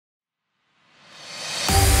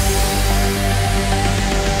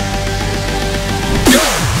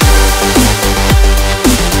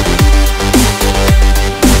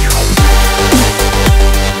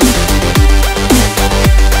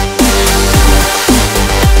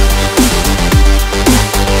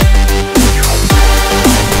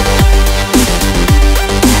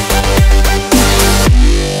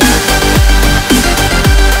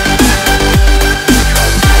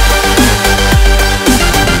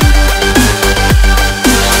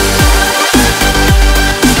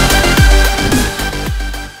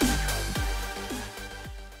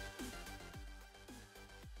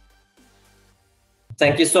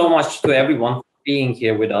Thank you so much to everyone for being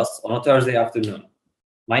here with us on a Thursday afternoon.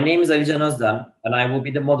 My name is Özden, and I will be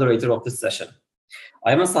the moderator of this session.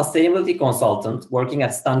 I am a sustainability consultant working at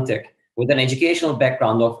Stantec with an educational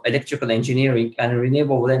background of electrical engineering and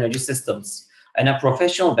renewable energy systems, and a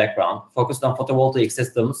professional background focused on photovoltaic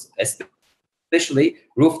systems, especially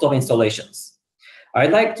rooftop installations. I'd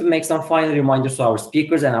like to make some final reminders to our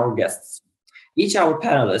speakers and our guests. Each of our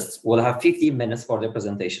panelists will have 15 minutes for their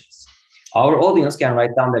presentations. Our audience can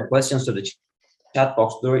write down their questions to the chat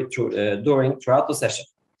box throughout the session.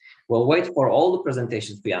 We'll wait for all the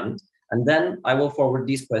presentations to end, and then I will forward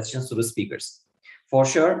these questions to the speakers. For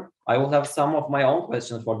sure, I will have some of my own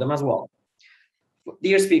questions for them as well.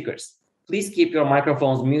 Dear speakers, please keep your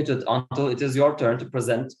microphones muted until it is your turn to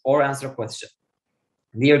present or answer a question.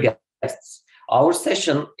 Dear guests, our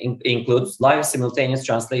session includes live simultaneous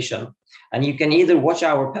translation, and you can either watch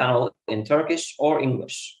our panel in Turkish or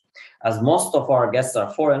English. As most of our guests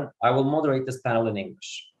are foreign, I will moderate this panel in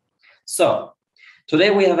English. So, today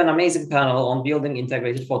we have an amazing panel on building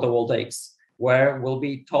integrated photovoltaics, where we'll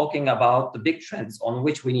be talking about the big trends on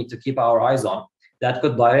which we need to keep our eyes on that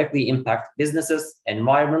could directly impact businesses,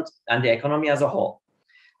 environment, and the economy as a whole.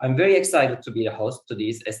 I'm very excited to be a host to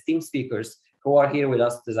these esteemed speakers who are here with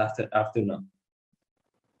us this afternoon.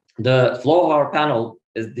 The flow of our panel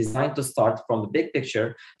is designed to start from the big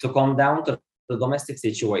picture to come down to the domestic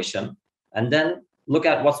situation, and then look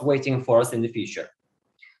at what's waiting for us in the future.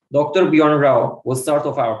 Dr. Björn will start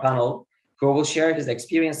off our panel, who will share his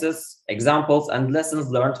experiences, examples, and lessons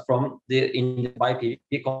learned from the BIPV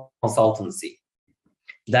Consultancy.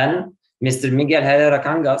 Then, Mr. Miguel Herrero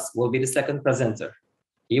will be the second presenter.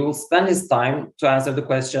 He will spend his time to answer the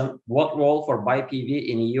question, what role for BIPV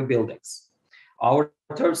in EU buildings? Our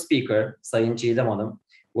third speaker, Sayın Çiğdem Hanım,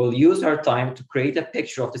 will use her time to create a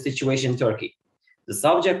picture of the situation in Turkey. The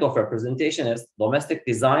subject of her presentation is domestic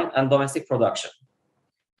design and domestic production.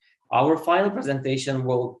 Our final presentation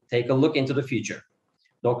will take a look into the future.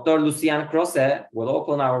 Dr. Lucienne Krosse will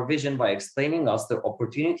open our vision by explaining us the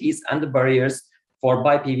opportunities and the barriers for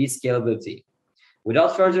BIPV scalability.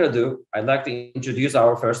 Without further ado, I'd like to introduce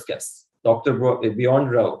our first guest, Dr.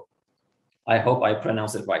 Björn. I hope I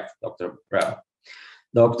pronounced it right, Dr. Rao.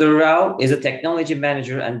 Dr. Rao is a technology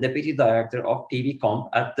manager and deputy director of PVcomB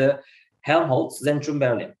at the Helmholtz-Zentrum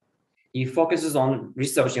Berlin. He focuses on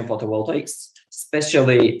research in photovoltaics,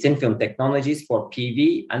 especially thin film technologies for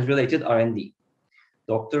PV and related R&D.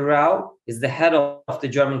 Dr. Rao is the head of the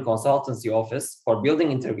German Consultancy Office for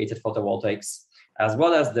Building Integrated Photovoltaics, as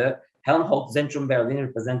well as the Helmholtz-Zentrum Berlin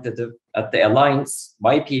representative at the Alliance,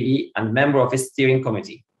 BIPV, and member of its steering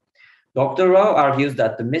committee. Dr. Rao argues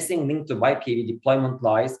that the missing link to BIPV deployment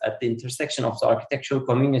lies at the intersection of the architectural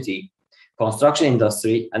community, construction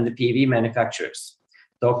industry, and the PV manufacturers.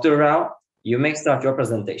 Dr. Rao, you may start your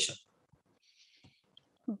presentation.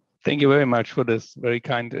 Thank you very much for this very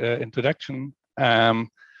kind introduction. I'm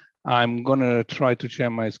going to try to share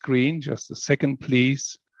my screen. Just a second,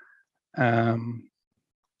 please.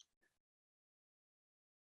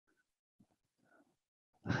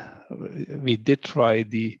 We did try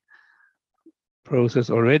the process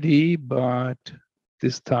already, but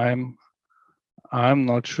this time I'm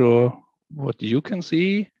not sure what you can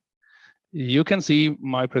see. You can see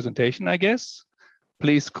my presentation, I guess.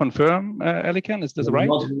 Please confirm, Alican, is this right?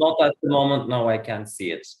 Not at the moment, no, I can't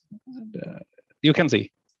see it. You can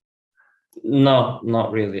see? No,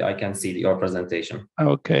 not really, I can see your presentation.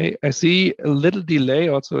 Okay, I see a little delay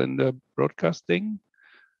also in the broadcasting,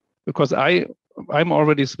 because I'm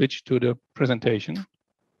already switched to the presentation.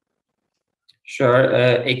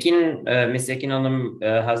 Sure, Ms. Ekin Hanım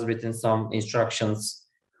has written some instructions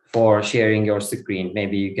for sharing your screen.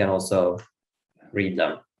 Maybe you can also read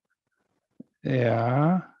them.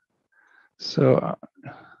 Yeah, so,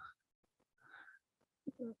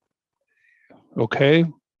 okay,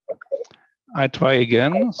 I try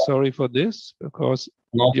again. Sorry for this, because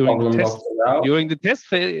during the test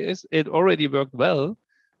phase, it already worked well.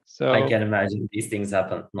 So I can imagine these things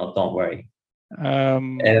happen. No, don't worry.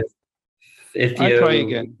 If I try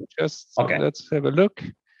again, just okay. Let's have a look.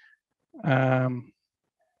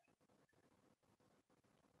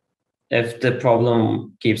 If the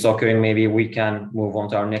problem keeps occurring, maybe we can move on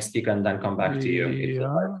to our next speaker and then come back to you.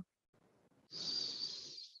 Yeah.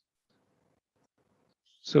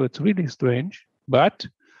 So it's really strange, but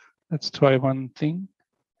let's try one thing.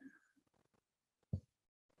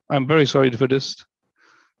 I'm very sorry for this,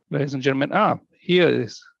 ladies and gentlemen. Here it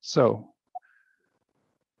is. So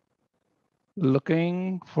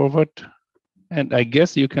looking forward, and I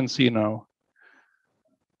guess you can see now.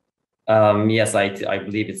 Yes, I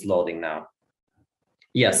believe it's loading now.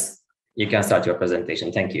 Yes, You can start your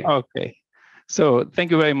presentation. Thank you. Okay. So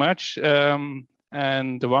thank you very much.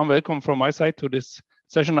 And a warm welcome from my side to this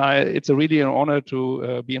session. It's really an honor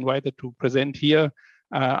to be invited to present here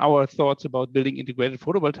our thoughts about building integrated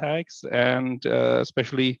photovoltaics, and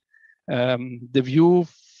especially the view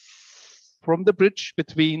from the bridge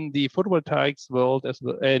between the photovoltaics world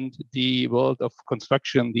and the world of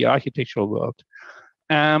construction, the architectural world.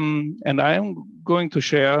 And I'm going to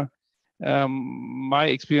share my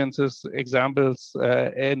experiences, examples,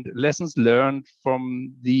 and lessons learned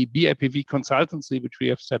from the BIPV consultancy, which we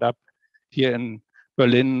have set up here in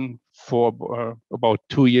Berlin for about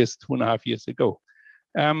 2.5 years ago.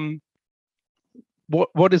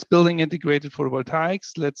 What is building integrated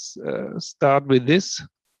photovoltaics? Let's start with this.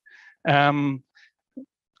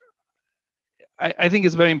 I think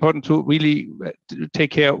it's very important to really take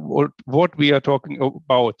care of what we are talking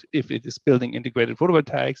about if it is building integrated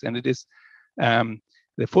photovoltaics, and it is the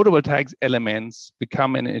photovoltaics elements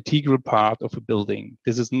become an integral part of a building.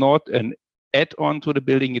 This is not an add-on to the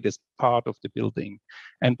building, it is part of the building.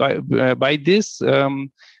 And by this, the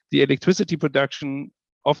electricity production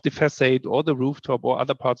of the facade or the rooftop or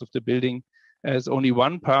other parts of the building is only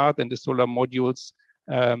one part, and the solar modules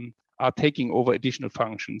are taking over additional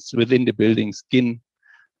functions within the building skin.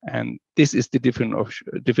 And this is the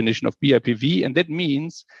definition of BIPV. And that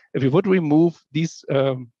means if you would remove these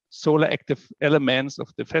solar active elements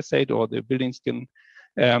of the facade or the building skin,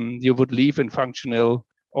 you would leave a functional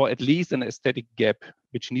or at least an aesthetic gap,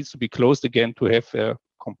 which needs to be closed again to have a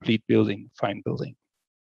complete building, fine building.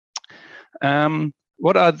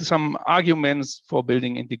 What are some arguments for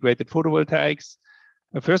building integrated photovoltaics?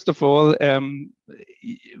 First of all,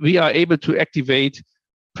 we are able to activate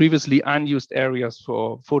previously unused areas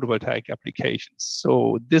for photovoltaic applications.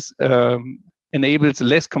 So this enables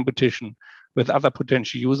less competition with other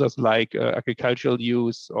potential users like agricultural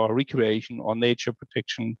use or recreation or nature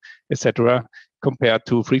protection, etc., compared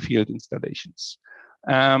to free field installations.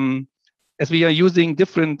 As we are using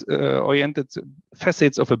different oriented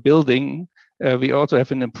facets of a building, we also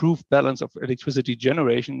have an improved balance of electricity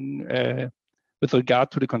generation with regard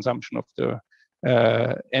to the consumption of the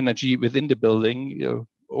energy within the building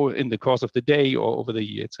or in the course of the day or over the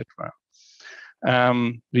year, etc.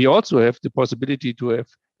 We also have the possibility to have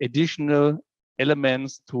additional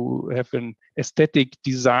elements to have an aesthetic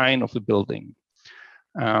design of the building.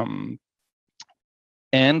 And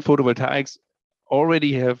photovoltaics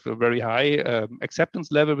already have a very high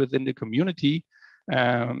acceptance level within the community.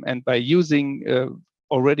 And by using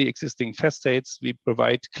already existing facades, we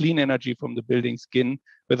provide clean energy from the building skin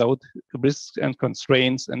without risks and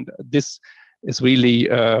constraints. And this is really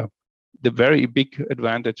the very big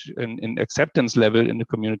advantage in acceptance level in the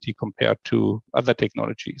community compared to other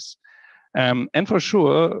technologies. And for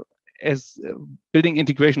sure, as building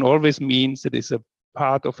integration always means it is a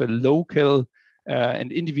part of a local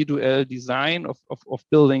and individual design of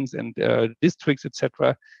buildings and districts,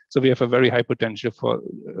 etc. So we have a very high potential for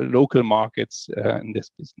local markets in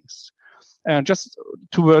this business. And just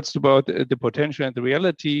 2 words about the potential and the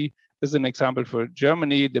reality. This is an example for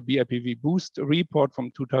Germany. The BIPV Boost report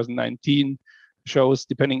from 2019 shows,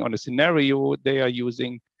 depending on the scenario they are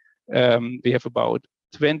using, we have about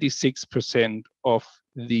 26% of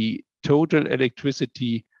the total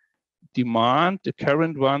electricity demand, the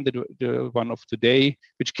current one, the one of today,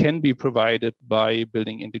 which can be provided by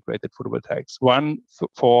building integrated photovoltaics.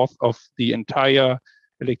 1/4 of the entire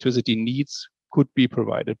electricity needs could be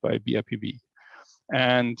provided by BIPV.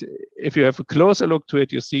 And if you have a closer look to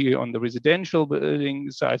it, you see on the residential building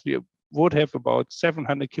size, we would have about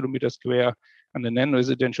 700 kilometers square, and the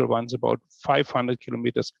non-residential ones about 500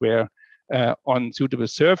 kilometers square on suitable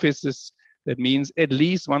surfaces. That means at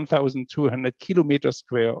least 1,200 kilometers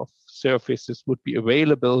square of surfaces would be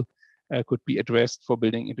available, could be addressed for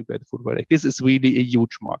building integrated photovoltaic. This is really a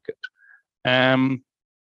huge market.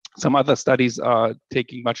 Some other studies are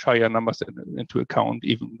taking much higher numbers into account,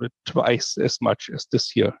 even with twice as much as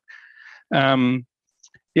this year.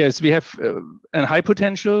 Yes, we have a high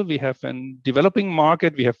potential. We have a developing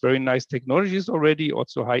market. We have very nice technologies already.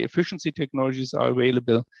 Also, high efficiency technologies are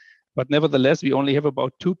available. But nevertheless, we only have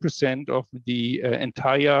about 2% of the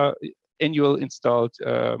entire annual installed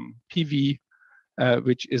PV,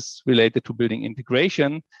 which is related to building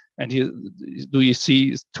integration. And here do you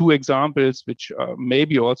see 2 examples, which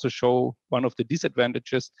maybe also show one of the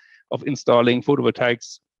disadvantages of installing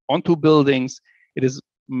photovoltaics onto buildings. It is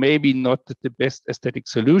maybe not the best aesthetic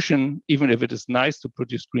solution, even if it is nice to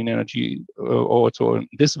produce green energy also in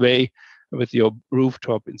this way with your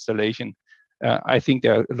rooftop installation. I think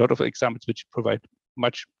there are a lot of examples which provide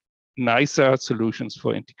much nicer solutions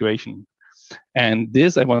for integration. And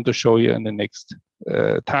this I want to show you in the next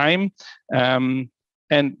time.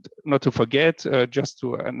 And not to forget, just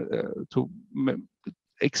to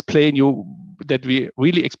explain you that we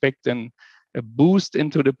really expect a boost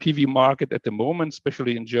into the PV market at the moment,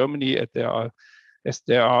 especially in Germany, as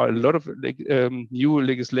there are a lot of new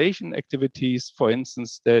legislation activities, for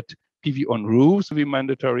instance, that PV on roofs will be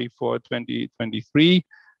mandatory for 2023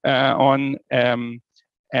 and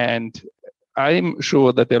I'm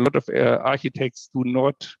sure that there are a lot of architects do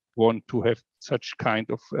not want to have such kind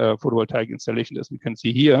of photovoltaic installation as we can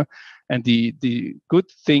see here. And the good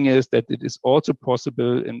thing is that it is also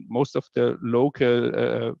possible in most of the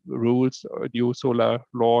local rules or new solar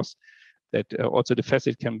laws that also the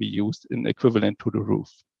facade can be used in equivalent to the roof.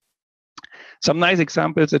 Some nice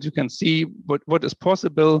examples that you can see what is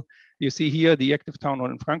possible. You see here the active town hall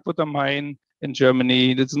in Frankfurt am Main in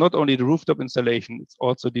Germany. It's not only the rooftop installation, it's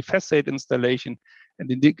also the facade installation. And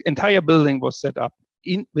the entire building was set up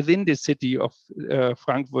within the city of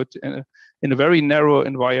Frankfurt in a very narrow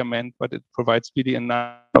environment, but it provides really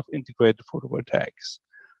enough of integrated photovoltaics.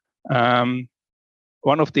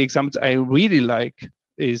 One of the examples I really like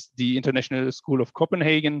is the International School of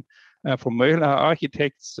Copenhagen from Møller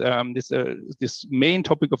Architects. This main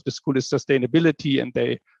topic of the school is sustainability, and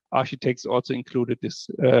the architects also included this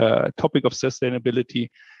topic of sustainability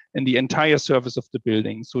in the entire surface of the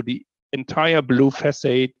building. So the entire blue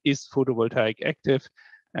facade is photovoltaic active,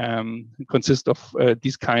 consists of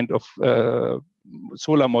these kind of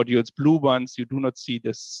solar modules, blue ones. You do not see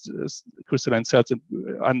this crystalline cells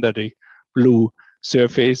under the blue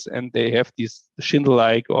surface, and they have this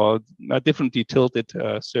shingle-like or differently tilted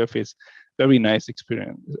surface. Very nice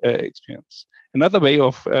experience. Another way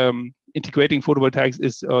of integrating photovoltaics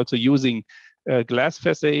is also using glass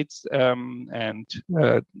facades and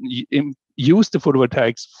use the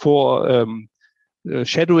photovoltaics for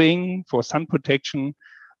shadowing, for sun protection.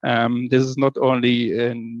 This is not only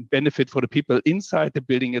a benefit for the people inside the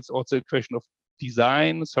building, it's also a question of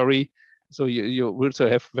design, So you also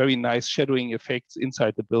have very nice shadowing effects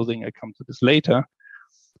inside the building. I come to this later.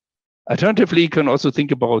 Alternatively, you can also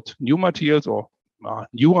think about new materials or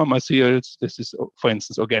newer materials. This is, for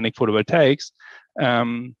instance, organic photovoltaics.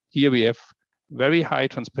 Here we have very high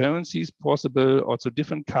transparencies possible, also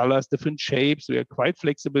different colors, different shapes. We are quite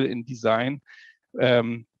flexible in design.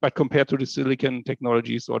 But compared to the silicon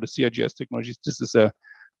technologies or the CIGS technologies, this is a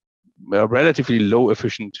relatively low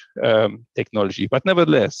efficient technology. But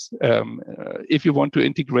nevertheless, if you want to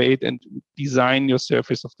integrate and design your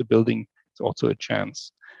surface of the building, it's also a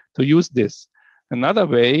chance to use this. Another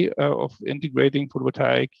way of integrating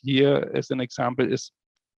photovoltaic here as an example is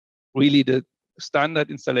really the standard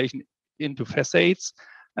installation into facades.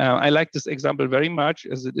 I like this example very much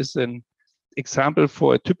as it is an example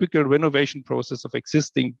for a typical renovation process of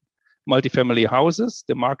existing multifamily houses.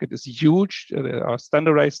 The market is huge. There are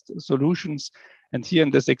standardized solutions. And here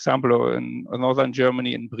in this example in northern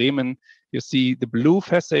Germany, in Bremen, you see the blue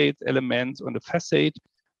facade elements on the facade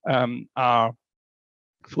are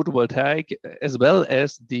photovoltaic, as well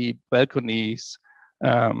as the balconies,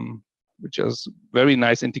 which is very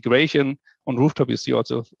nice integration. On rooftop, you see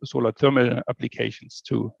also solar thermal applications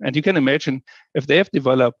too. And you can imagine if they have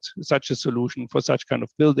developed such a solution for such kind of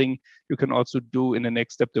building, you can also do in the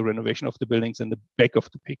next step the renovation of the buildings in the back of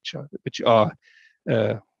the picture, which are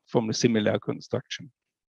from a similar construction.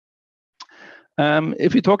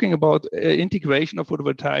 If we're talking about integration of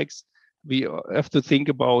photovoltaics, we have to think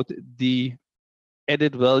about the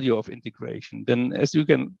added value of integration. Then as you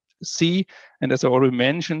can see, and as I already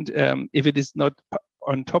mentioned, if it is not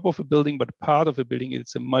on top of a building, but part of a building,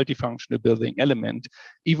 it's a multifunctional building element,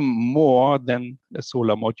 even more than a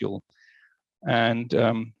solar module. And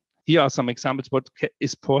here are some examples what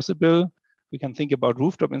is possible. We can think about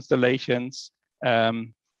rooftop installations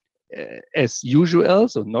as usual,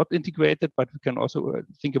 so not integrated, but we can also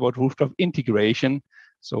think about rooftop integration.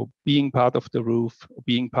 So being part of the roof,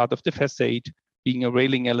 being part of the facade, being a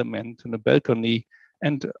railing element on a balcony,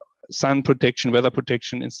 and sun protection, weather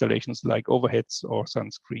protection installations like overheads or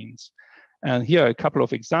sunscreens. And here are a couple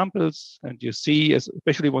of examples, and you see,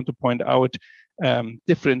 especially want to point out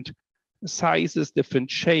different sizes, different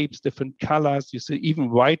shapes, different colors. You see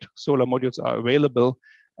even white solar modules are available.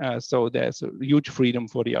 So there's a huge freedom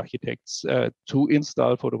for the architects to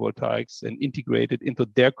install photovoltaics and integrate it into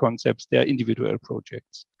their concepts, their individual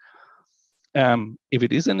projects. If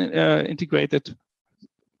it is an integrated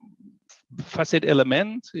facade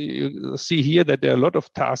element, you see here that there are a lot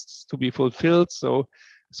of tasks to be fulfilled. So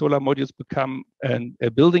solar modules become a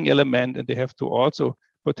building element, and they have to also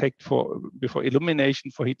protect before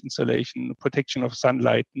illumination, for heat insulation, protection of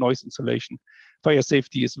sunlight, noise insulation. Fire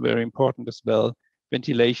safety is very important as well.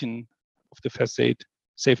 Ventilation of the facade,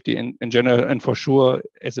 safety in general, and for sure,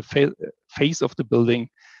 as a face of the building,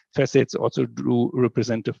 facades also do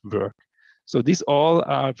representative work. So these all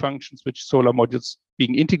are functions which solar modules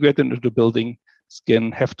being integrated into the building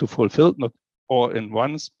can have to fulfill, not all in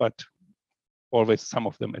once, but always some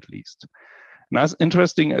of them at least. And as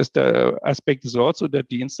interesting as the aspect is also that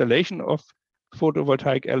the installation of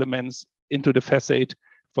photovoltaic elements into the facade,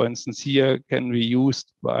 for instance, here can be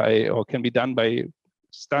used by, or can be done by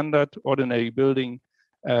standard ordinary building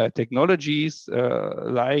technologies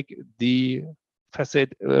like the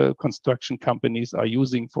facade construction companies are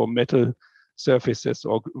using for metal surfaces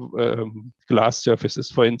or glass surfaces,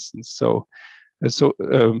 for instance. So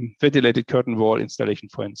ventilated curtain wall installation,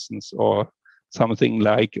 for instance, or something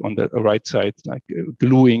like on the right side, like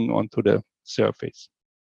gluing onto the surface.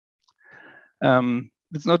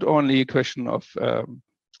 It's not only a question of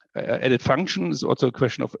added function, it's also a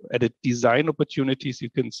question of added design opportunities. You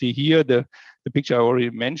can see here the picture I already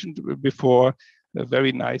mentioned before, a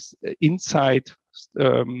very nice inside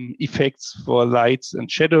effects for lights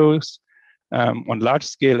and shadows on large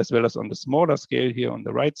scale as well as on the smaller scale here on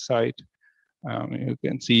the right side. You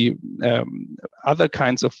can see other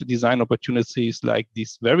kinds of design opportunities like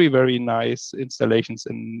these very, very nice installations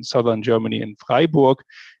in southern Germany in Freiburg.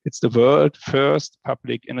 It's the world first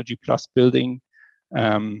public Energy Plus building.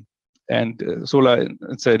 And solar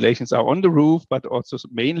installations are on the roof, but also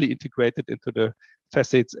mainly integrated into the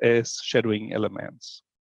facades as shadowing elements.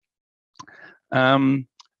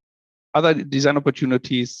 Other design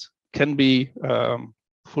opportunities can be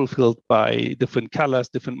fulfilled by different colors,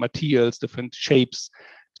 different materials, different shapes,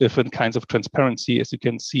 different kinds of transparency, as you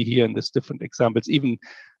can see here in these different examples. Even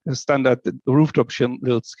standard rooftop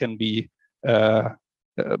shingles can be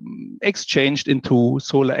exchanged into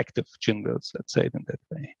solar active shingles, let's say it in that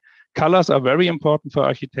way. Colors are very important for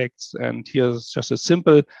architects, and here's just a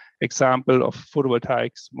simple example of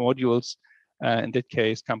photovoltaics modules. In that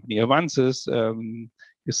case, company Avances.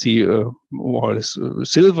 You see more or less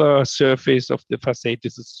silver surface of the facade.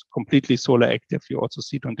 This is completely solar active. You also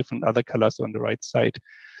see it on different other colors on the right side.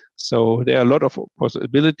 So there are a lot of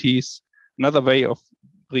possibilities. Another way of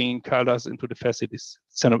bringing colors into the facade is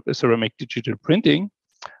ceramic digital printing.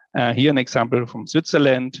 Here an example from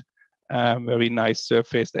Switzerland. Very nice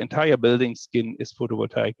surface. The entire building skin is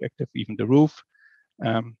photovoltaic active, even the roof.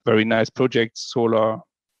 Very nice project, solar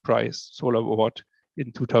prize, solar award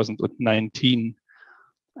in 2019.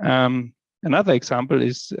 Another example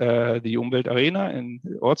is the Umwelt Arena, and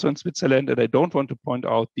also in Switzerland. And I don't want to point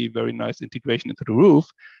out the very nice integration into the roof,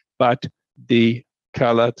 but the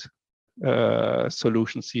colored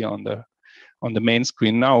solutions here on the main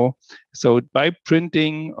screen now. So by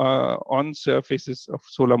printing on surfaces of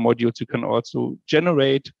solar modules, you can also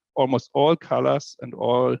generate almost all colors and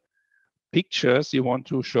all pictures you want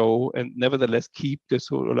to show, and nevertheless keep the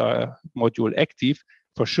solar module active.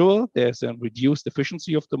 For sure, there's a reduced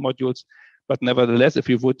efficiency of the modules, but nevertheless, if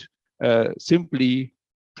you would simply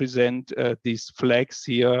present these flags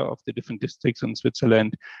here of the different districts in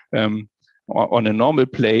Switzerland on a normal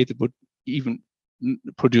plate, it would even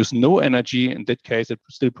produce no energy. In that case, it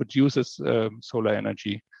still produces solar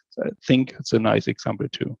energy. So I think it's a nice example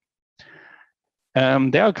too.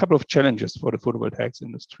 There are a couple of challenges for the photovoltaics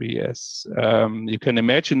industry. As you can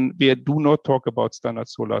imagine, we do not talk about standard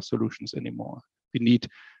solar solutions anymore. We need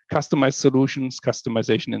customized solutions,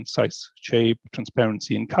 customization in size, shape,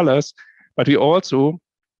 transparency, and colors. But we also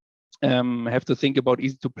have to think about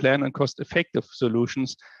easy to plan and cost-effective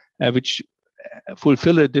solutions, which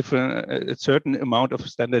fulfill a certain amount of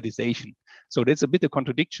standardization. So that's a bit of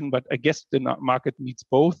contradiction, but I guess the market needs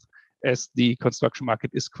both, as the construction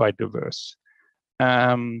market is quite diverse.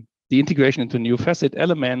 The integration into new facade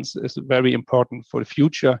elements is very important for the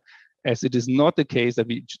future, as it is not the case that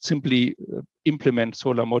we simply implement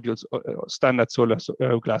solar modules, standard solar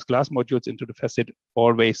glass modules into the facade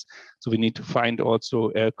always. So we need to find also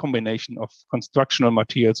a combination of constructional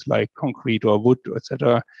materials like concrete or wood,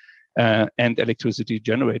 etc., and electricity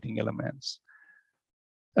generating elements.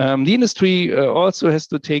 The industry also has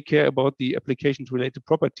to take care about the application-related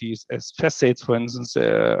properties, as facades, for instance,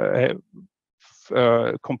 have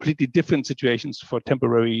completely different situations for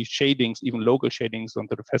temporary shadings, even local shadings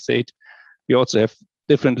onto the facade. We also have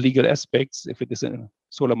different legal aspects if it is a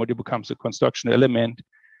solar module becomes a construction element,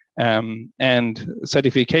 and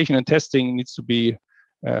certification and testing needs to be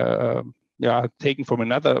taken from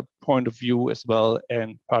another point of view as well,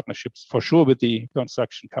 and partnerships for sure with the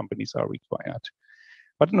construction companies are required.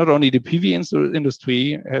 But not only the PV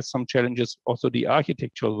industry has some challenges, also the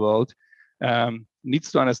architectural world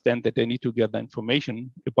needs to understand that they need to gather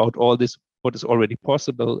information about all these what is already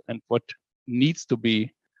possible and what needs to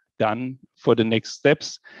be done for the next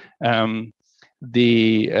steps.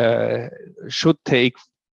 They should take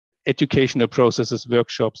educational processes,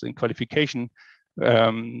 workshops, and qualification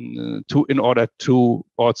in order to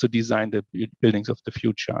also design the buildings of the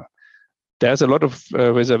future. There's a lot of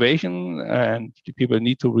reservation, and people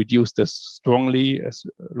need to reduce this strongly, as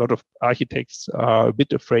a lot of architects are a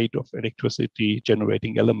bit afraid of electricity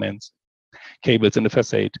generating elements, cables in the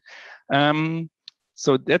facade.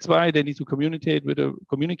 So that's why they need to communicate with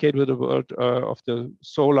the world of the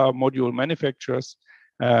solar module manufacturers.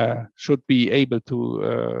 Should be able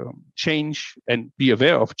to change and be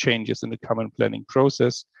aware of changes in the common planning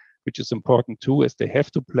process, which is important too, as they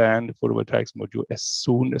have to plan the photovoltaics module as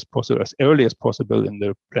soon as possible, as early as possible in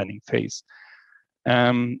the planning phase.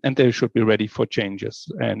 And they should be ready for changes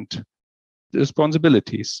and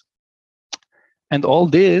responsibilities. And all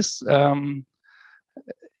this, the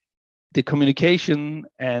communication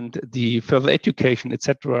and the further education,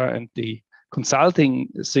 etc., and the consulting,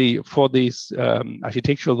 for this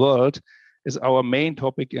architectural world is our main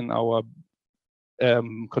topic in our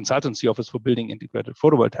consultancy office for building integrated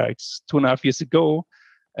photovoltaics. 2.5 years ago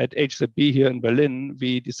at HZB here in Berlin,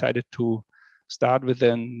 we decided to start with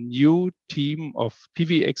a new team of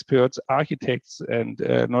PV experts, architects, and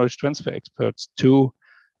knowledge transfer experts to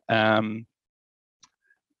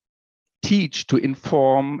teach, to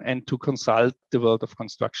inform, and to consult the world of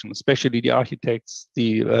construction, especially the architects,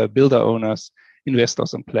 the builder owners,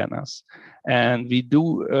 investors, and planners. And we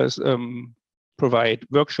do provide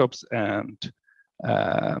workshops and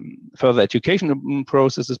further education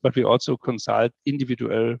processes, but we also consult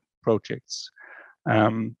individual projects.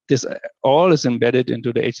 This all is embedded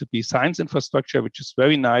into the HZB science infrastructure, which is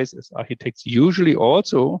very nice, as architects usually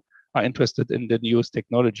also are interested in the newest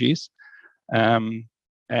technologies.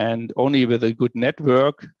 And only with a good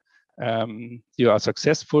network, you are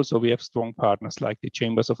successful. So we have strong partners like the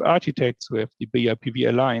Chambers of Architects, we have the BIPV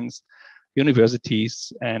Alliance,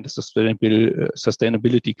 universities, and the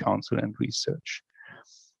Sustainability Council and Research.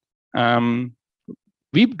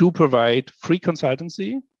 We do provide free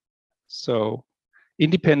consultancy, so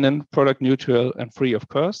independent, product neutral, and free of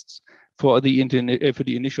costs for the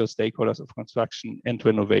initial stakeholders of construction and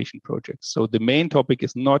renovation projects. So the main topic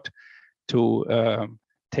is not to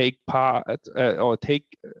take parts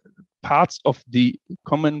of the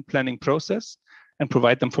common planning process and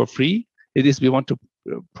provide them for free. It is we want to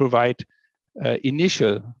provide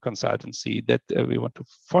initial consultancy, that we want to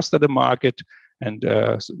foster the market and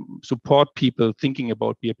support people thinking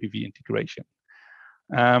about BIPV integration.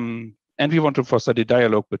 And we want to foster the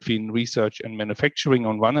dialogue between research and manufacturing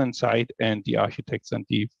on one hand side and the architects and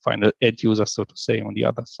the final end users, so to say, on the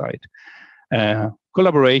other side.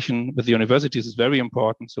 Collaboration with the universities is very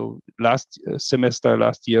important. So last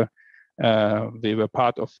year, we were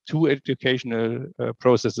part of 2 educational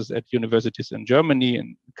processes at universities in Germany,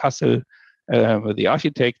 in Kassel with the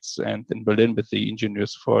architects, and in Berlin with the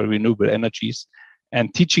engineers for renewable energies,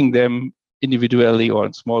 and teaching them individually or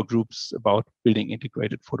in small groups about building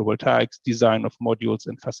integrated photovoltaics, design of modules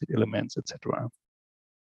and facade elements, etc.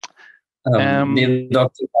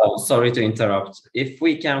 Dr. Sorry to interrupt. If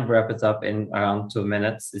we can wrap it up in around 2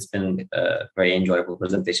 minutes, it's been a very enjoyable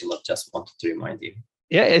presentation, but just wanted to remind you.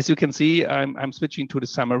 Yeah, as you can see, I'm switching to the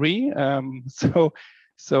summary. So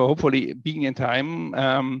hopefully being in time,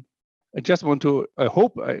 I just want to, I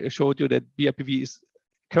hope I showed you that BIPV is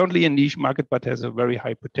currently a niche market, but has a very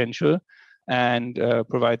high potential and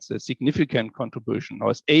provides a significant contribution,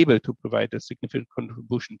 or is able to provide a significant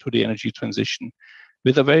contribution to the energy transition,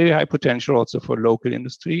 with a very high potential also for local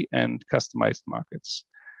industry and customized markets.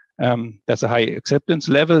 There's a high acceptance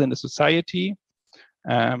level in the society,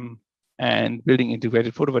 and building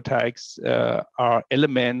integrated photovoltaics are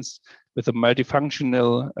elements with a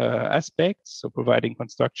multifunctional aspects, so providing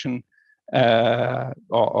construction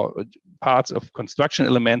or parts of construction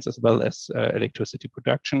elements as well as electricity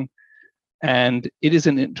production. And it is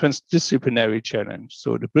a transdisciplinary challenge.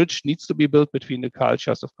 So the bridge needs to be built between the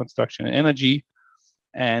cultures of construction and energy,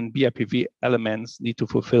 and BIPV elements need to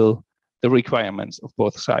fulfill the requirements of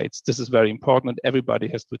both sides. This is very important. Everybody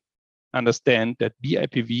has to understand that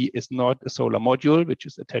BIPV is not a solar module which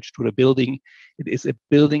is attached to the building. It is a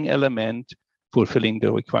building element fulfilling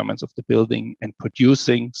the requirements of the building and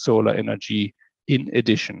producing solar energy in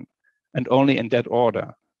addition, and only in that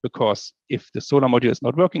order. Because if the solar module is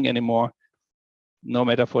not working anymore, no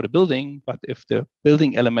matter for the building, but if the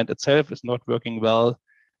building element itself is not working well,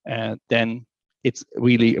 then it's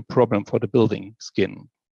really a problem for the building skin.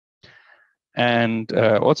 And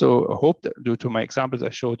also hope that due to my examples, I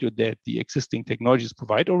showed you that the existing technologies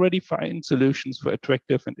provide already fine solutions for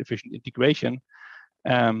attractive and efficient integration.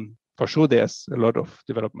 For sure, there's a lot of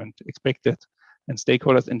development expected, and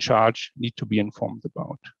stakeholders in charge need to be informed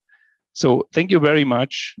about. So thank you very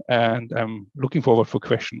much, and I'm looking forward for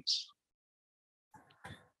questions.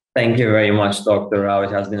 Thank you very much, Dr. Rao.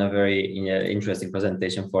 It has been a very interesting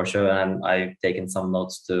presentation for sure, and I've taken some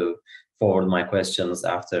notes to forward my questions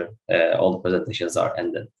after all the presentations are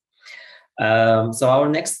ended. So our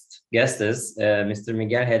next guest is Mr.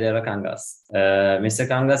 Miguel Herrero Cangas. Mr.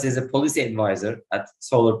 Cangas is a policy advisor at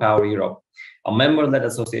Solar Power Europe, a member-led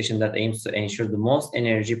association that aims to ensure the most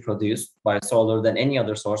energy produced by solar than any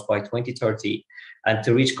other source by 2030 and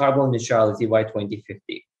to reach carbon neutrality by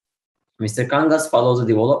 2050. Mr. Cangas follows the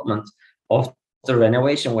development of the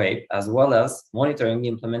renovation wave, as well as monitoring the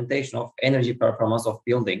implementation of energy performance of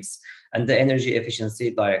buildings and the energy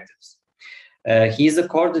efficiency directives. He is a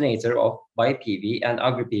coordinator of BIPV and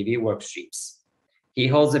Agri-PV work streams. He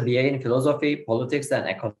holds a BA in philosophy, politics, and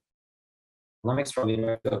economics from the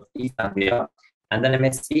University of East Anglia, and an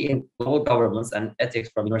MSc in global governance and ethics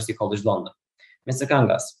from University College London. Mr.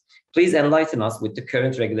 Cangas, please enlighten us with the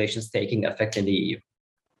current regulations taking effect in the EU.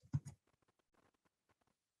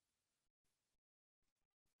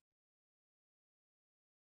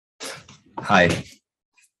 Hi,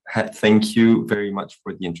 thank you very much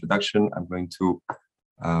for the introduction. I'm going to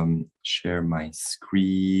share my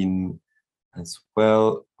screen as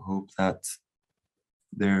well. Hope that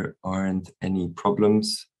there aren't any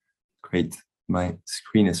problems. Great, my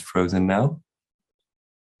screen is frozen now.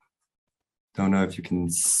 Don't know if you can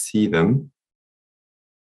see them.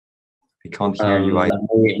 I can't hear you either.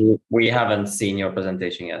 We haven't seen your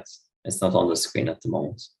presentation yet. It's not on the screen at the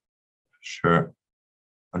moment. Sure.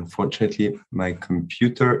 Unfortunately, my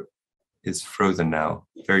computer is frozen now.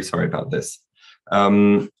 Very sorry about this.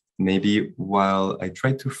 Maybe while I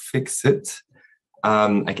try to fix it,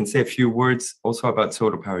 I can say a few words also about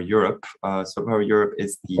Solar Power Europe. Solar Power Europe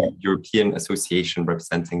is the European association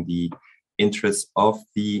representing the interests of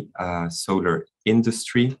the solar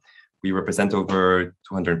industry. We represent over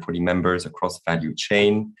 240 members across the value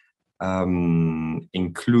chain,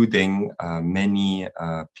 including many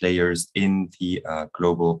players in the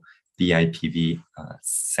global BIPV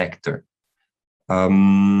sector.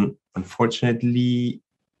 Unfortunately,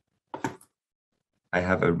 I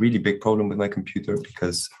have a really big problem with my computer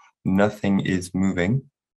because nothing is moving.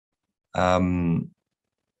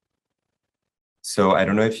 So I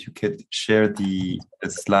don't know if you could share the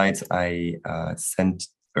slides I sent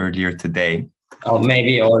earlier today. Oh,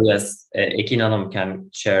 maybe, or yes, Ekin Hanım can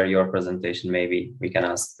share your presentation. Maybe we can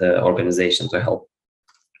ask the organization to help.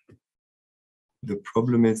 The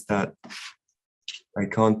problem is that I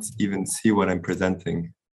can't even see what I'm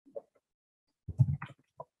presenting.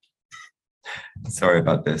 Sorry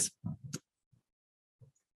about this.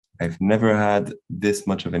 I've never had this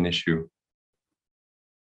much of an issue.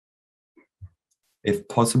 If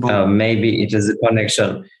possible, maybe it is a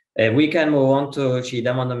connection. We can move on to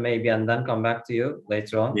Çiğdem Hanım maybe and then come back to you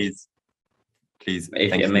later on. Please.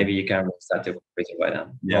 Maybe you can restart your computer by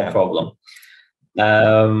then. Yeah. No problem.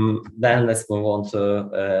 Then let's move on to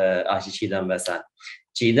Çiğdem Besen.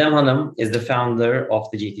 Çiğdem Hanım is the founder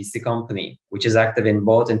of the GTC company, which is active in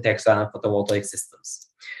both in textile and photovoltaic systems.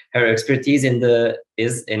 Her expertise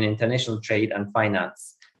is in international trade and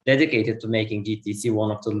finance, dedicated to making GTC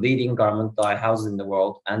one of the leading garment dye houses in the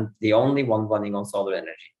world and the only one running on solar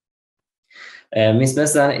energy. Ms.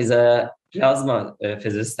 Besen is a plasma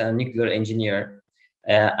physicist and nuclear engineer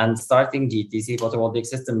and starting GTC Photovoltaic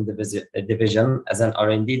System division as an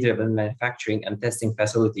R&D-driven manufacturing and testing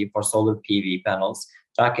facility for solar PV panels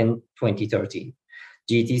back in 2013.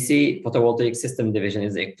 GTC Photovoltaic System division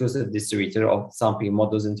is the exclusive distributor of Sampi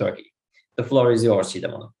models in Turkey. The floor is yours,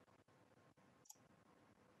 Çiğdem Hanım.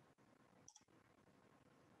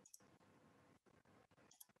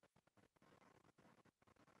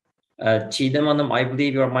 Çiğdem Hanım, I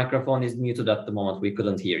believe your microphone is muted at the moment. We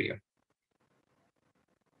couldn't hear you.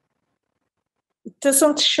 It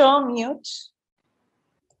doesn't show mute.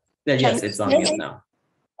 Yes, it's on mute now.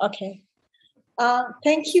 Okay.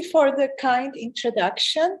 Thank you for the kind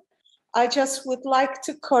introduction. I just would like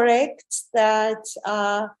to correct that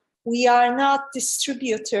we are not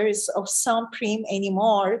distributors of Sunprim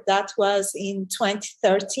anymore. That was in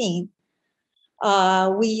 2013.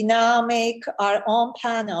 We now make our own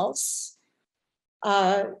panels.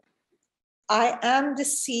 I am the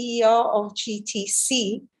CEO of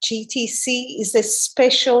GTC. GTC is a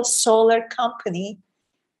special solar company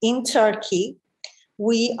in Turkey.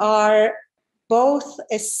 We are both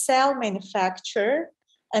a cell manufacturer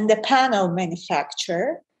and the panel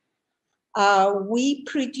manufacturer. We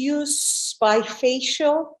produce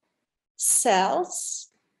bifacial cells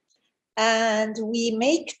and we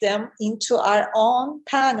make them into our own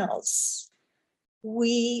panels.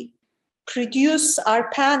 We produce our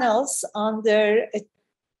panels under a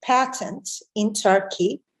patent in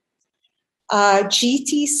Turkey.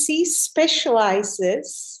 GTC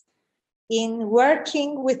specializes in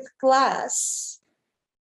working with glass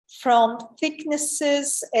from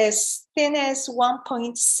thicknesses as thin as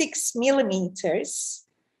 1.6 millimeters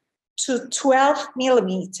to 12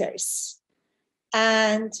 millimeters.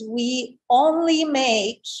 And we only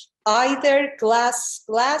make either glass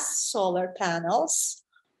solar panels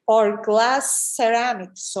or glass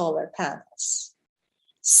ceramic solar panels.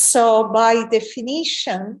 So by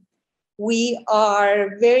definition, we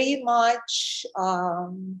are very much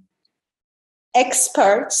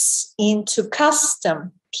experts into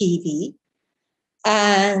custom PV,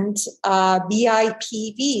 and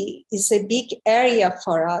BIPV is a big area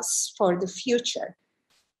for us for the future.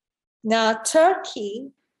 Now,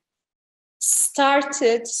 Turkey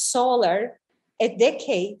started solar a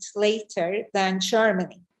decade later than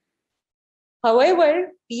Germany.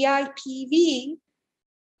 However, BIPV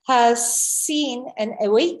has seen an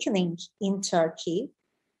awakening in Turkey,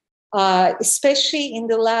 especially in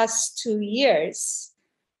the last 2 years.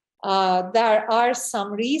 There are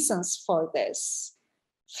some reasons for this.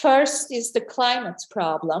 First is the climate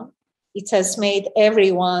problem. It has made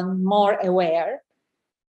everyone more aware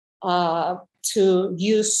to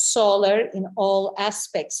use solar in all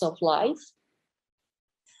aspects of life.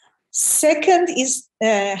 Second is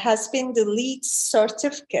has been the LEED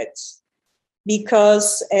certificate,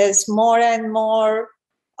 because as more and more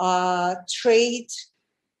trade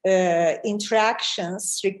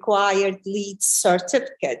interactions required LEED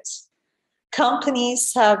certificates,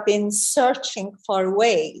 companies have been searching for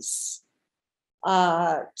ways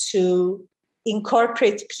to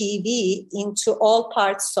incorporate PV into all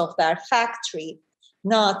parts of their factory,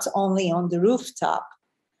 not only on the rooftop.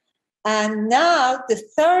 And now the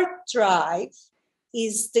third drive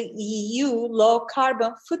is the EU low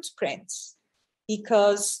carbon footprint,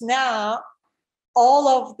 because now all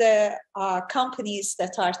of the companies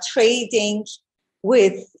that are trading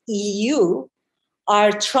with EU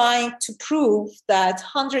are trying to prove that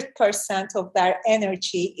 100% of their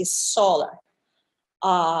energy is solar,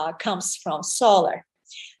 comes from solar.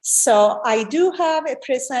 So I do have a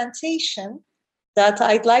presentation that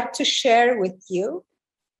I'd like to share with you.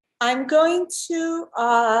 I'm going to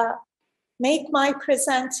make my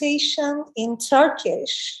presentation in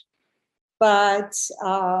Turkish, but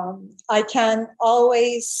I can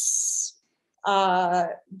always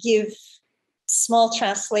give small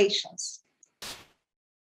translations.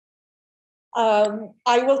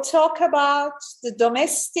 I will talk about the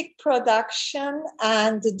domestic production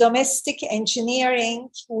and the domestic engineering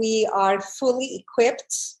we are fully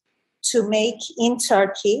equipped to make in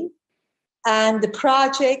Turkey, and the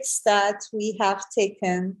projects that we have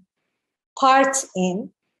taken part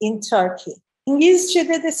in Turkey.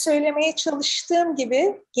 İngilizce'de de söylemeye çalıştığım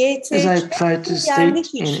gibi GTC yerli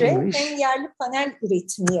hücre hem yerli panel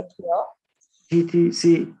üretimi yapıyor.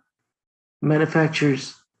 GTC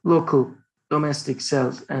manufactures local domestic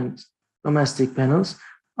cells and domestic panels.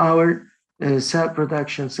 Our cell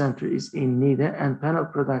production center is in Niğde and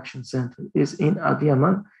panel production center is in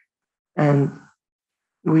Adıyaman. And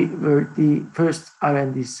we were the first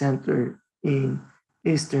R&D center in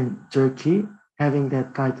Eastern Turkey, having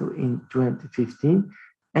that title in 2015.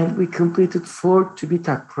 And we completed 4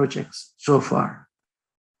 TÜBİTAK projects so far.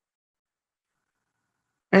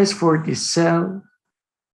 As for the cell,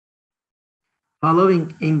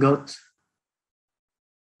 following ingot,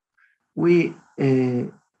 we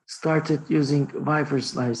started using wafer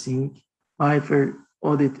slicing, wafer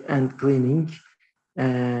audit and cleaning,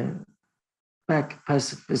 back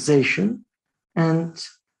passivization, and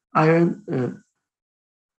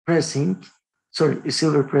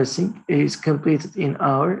silver pressing is completed in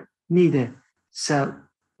our Niğde cell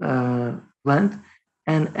plant.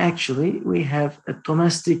 And actually, we have a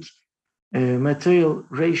domestic material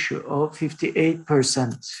ratio of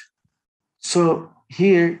 58%. So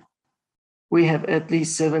here we have at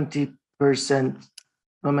least 70%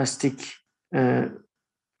 domestic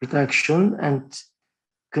production, and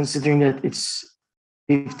considering that it's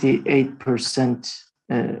 58%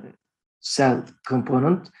 cell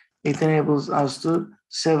component, it enables us to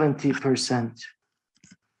 70%.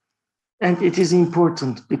 And it is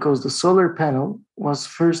important because the solar panel was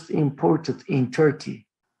first imported in Turkey.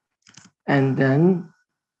 And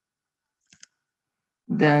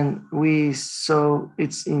then we saw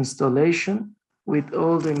its installation with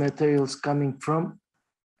all the materials coming from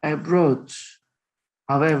abroad.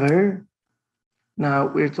 However, now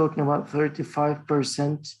we're talking about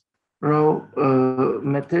 35% raw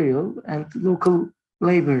material and local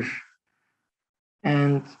labor.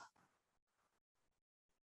 And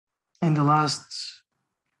in the last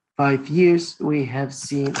 5 years, we have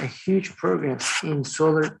seen a huge progress in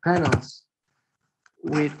solar panels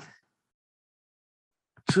with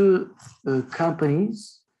 2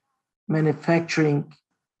 companies manufacturing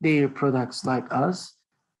their products like us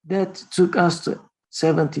that took us to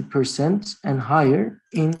 70% and higher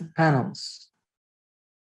in panels.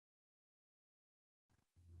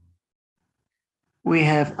 We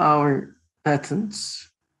have our patents.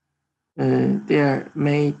 They are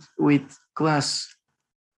made with glass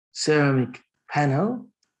ceramic panel,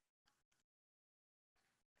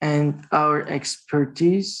 and our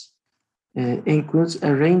expertise includes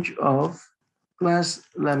a range of glass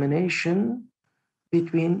lamination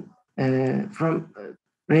between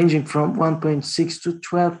ranging from 1.6 to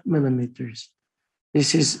 12 millimeters.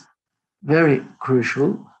 This is very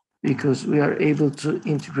crucial because we are able to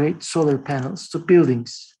integrate solar panels to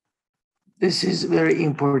buildings. This is very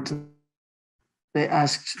important. They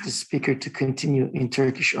asked the speaker to continue in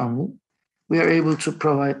Turkish only. We are able to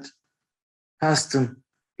provide custom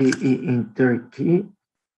PE in Turkey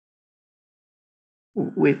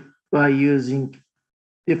by using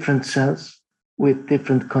different cells with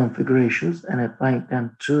different configurations and applying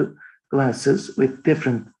them to glasses with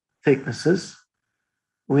different thicknesses.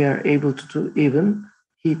 We are able to do even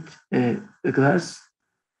heat the glass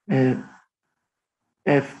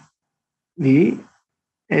FV,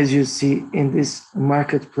 as you see in this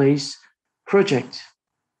marketplace project.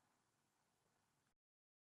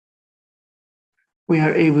 We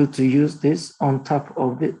are able to use this on top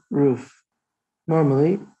of the roof.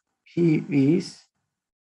 Normally, PVs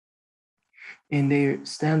in their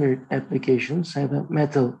standard applications have a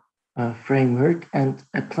metal framework and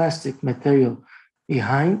a plastic material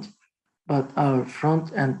behind, but our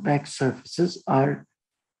front and back surfaces are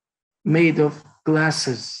made of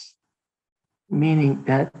glasses, meaning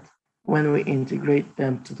that when we integrate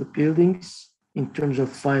them to the buildings in terms of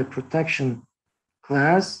fire protection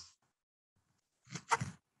class,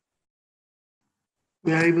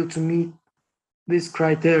 we are able to meet this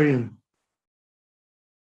criterion.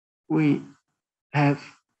 We have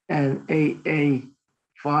an AA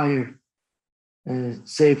fire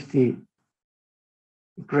safety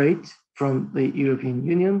grade from the European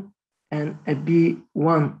Union and a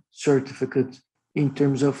B1 certificate in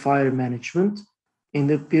terms of fire management in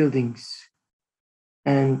the buildings.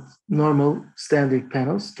 And normal standard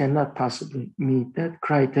panels cannot possibly meet that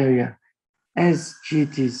criteria. As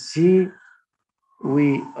GTC,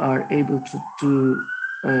 we are able to do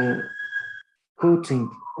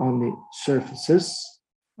coating on the surfaces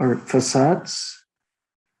or facades,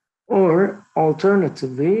 or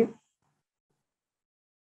alternatively,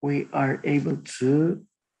 we are able to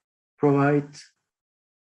provide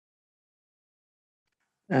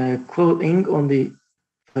clothing on the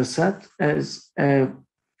facade as a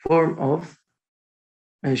form of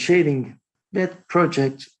shading. That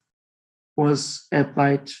project was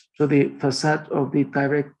applied to the facade of the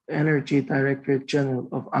Energy Directorate General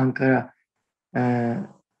of Ankara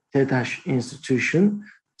TEDAŞ institution.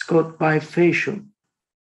 It's called bifacial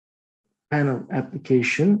panel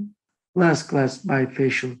application, glass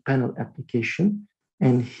bifacial panel application.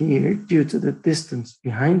 And here, due to the distance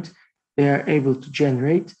behind, they are able to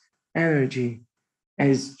generate energy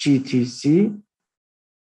as GTC,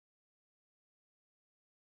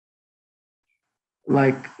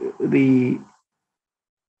 like the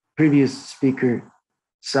previous speaker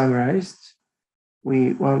summarized.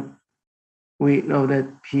 We know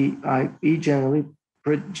that PIP generally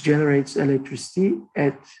generates electricity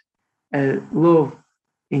at a low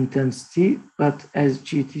intensity, but as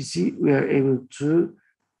GTC, we are able to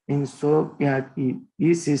install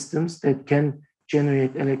BIPV systems that can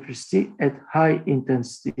generate electricity at high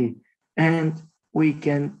intensity, and we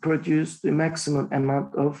can produce the maximum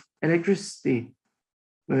amount of electricity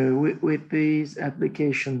with these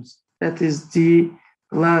applications. That is the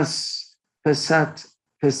glass facade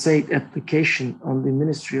application on the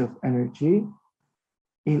Ministry of Energy.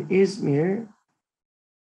 In Izmir,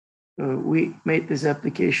 we made this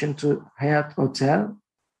application to Hayat Hotel,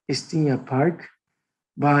 Istinya Park,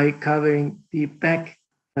 by covering the back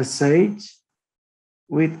facade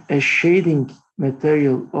with a shading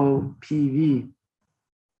material of PV.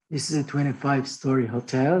 This is a 25-story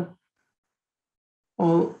hotel.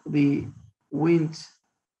 All the wind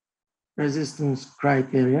resistance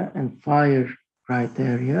criteria and fire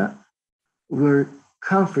criteria were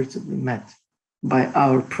comfortably met. by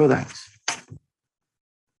our product.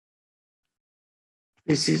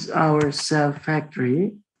 This is our cell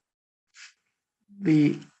factory.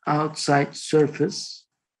 The outside surface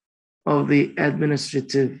of the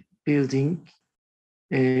administrative building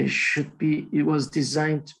it was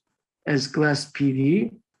designed as glass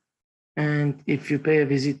PV. And if you pay a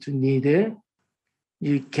visit to NIDE,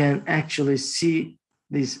 you can actually see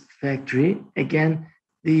this factory. Again,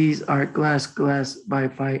 these are glass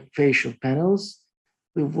bifacial panels.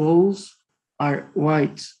 The walls are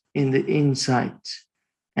white in the inside.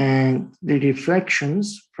 And the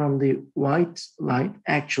reflections from the white light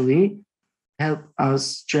actually help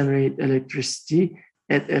us generate electricity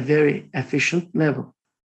at a very efficient level.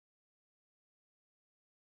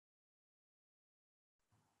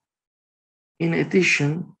 In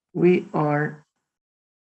addition, we are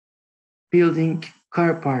building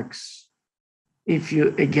car parks. If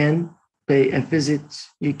you again pay a visit,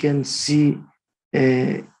 you can see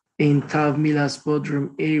in TAV Milas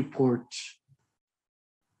Bodrum Airport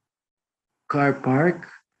car park,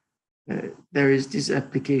 there is this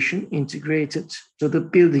application integrated to the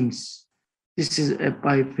buildings. This is a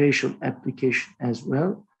bifacial application as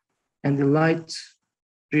well. And the light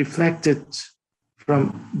reflected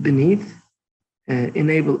from beneath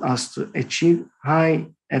enable us to achieve high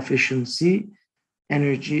efficiency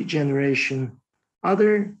energy generation.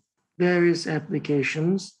 Other various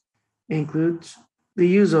applications include the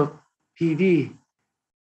use of PV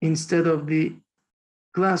instead of the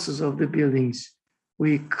glasses of the buildings.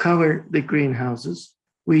 We cover the greenhouses.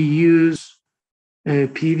 We use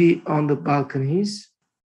PV on the balconies,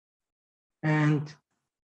 and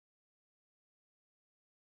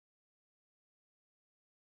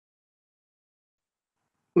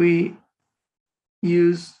we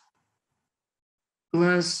use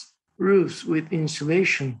glass roofs with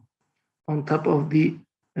insulation on top of the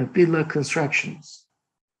villa constructions.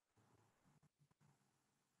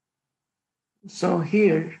 So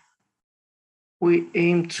here we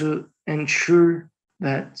aim to ensure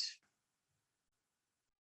that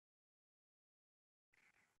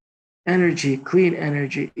energy, clean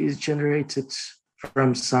energy, is generated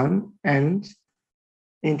from sun and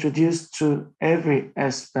introduced to every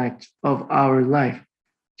aspect of our life,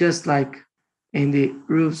 just like in the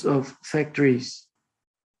roofs of factories.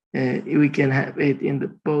 We can have it in the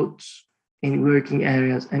boats, in working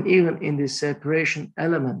areas, and even in the separation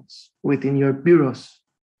elements within your bureaus.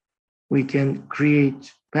 We can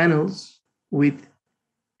create panels with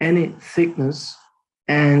any thickness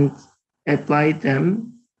and apply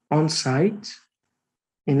them on site,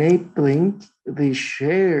 enabling the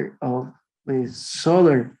share of the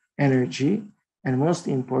solar energy, and most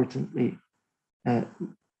importantly,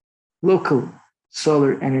 local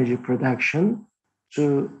solar energy production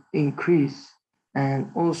to increase.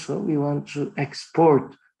 And also we want to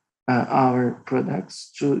export our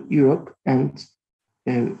products to Europe and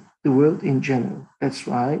the world in general. That's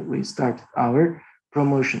why we started our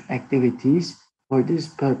promotion activities for this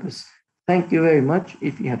purpose. Thank you very much.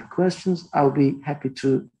 If you have questions, I'll be happy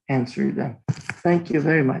to answer them. Thank you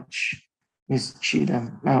very much, Ms.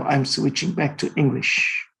 Chidam. Now I'm switching back to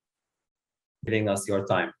English. Giving us your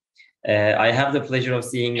time. I have the pleasure of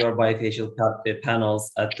seeing your bifacial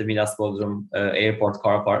panels at the Milas Bodrum Airport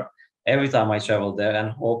car park every time I travel there,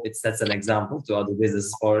 and hope it sets an example to other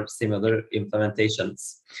businesses for similar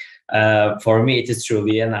implementations. For me, it is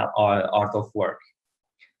truly an art of work.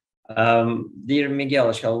 Dear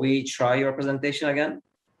Miguel, shall we try your presentation again?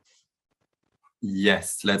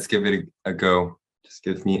 Yes, let's give it a go. Just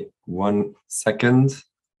give me 1 second.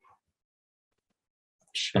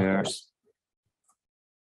 Share.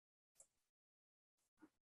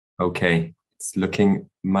 Okay, it's looking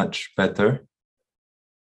much better.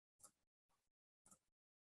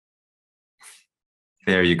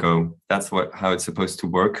 There you go. That's how it's supposed to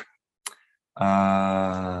work.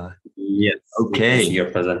 Yes. Okay. See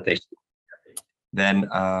your presentation. Then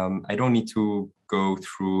I don't need to go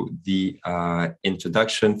through the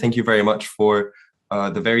introduction. Thank you very much for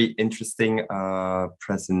the very interesting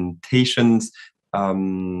presentations.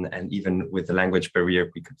 And even with the language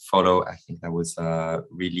barrier we could follow, I think that was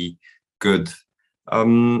really good.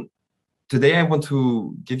 Today I want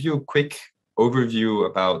to give you a quick overview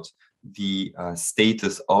about the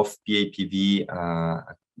status of BIPV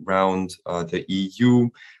around the EU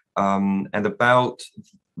and about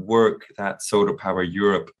the work that Solar Power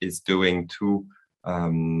Europe is doing to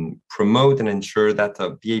promote and ensure that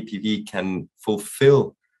the BIPV can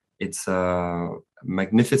fulfill its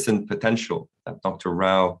magnificent potential that Dr.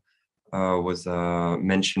 Rao was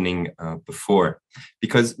mentioning before,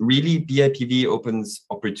 because really BIPV opens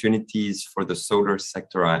opportunities for the solar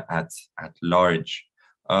sector at large.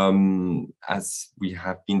 As we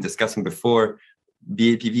have been discussing before,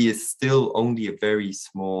 BIPV is still only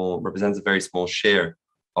represents a very small share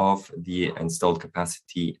of the installed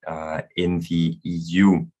capacity in the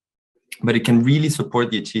EU, but it can really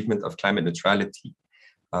support the achievement of climate neutrality,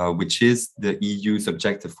 which is the EU's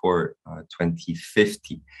objective for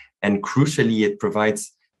 2050. And crucially, it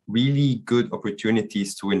provides really good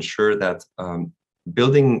opportunities to ensure that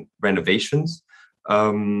building renovations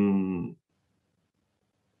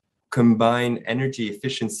combine energy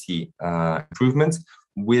efficiency improvements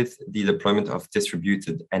with the deployment of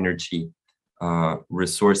distributed energy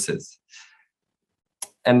resources.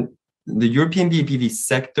 And the European BIPV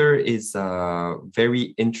sector is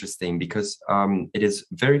very interesting because it is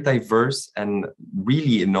very diverse and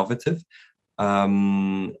really innovative,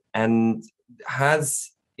 and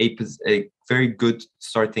has a very good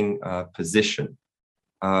starting position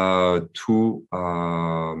to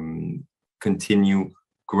continue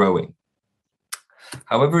growing.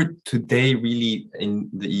 However, today, really in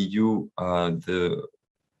the EU,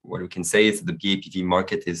 what we can say is the BIPV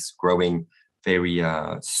market is growing very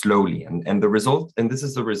slowly, and the result, and this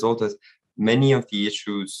is the result of many of the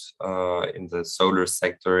issues in the solar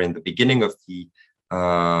sector in the beginning of the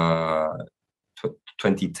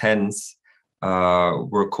 2010s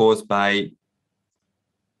were caused by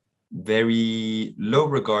very low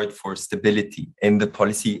regard for stability in the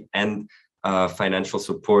policy and financial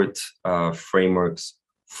support frameworks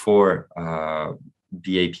for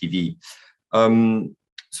BIPV.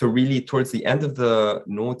 So really, towards the end of the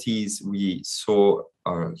noughties, we saw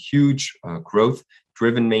a huge growth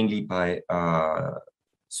driven mainly by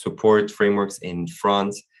support frameworks in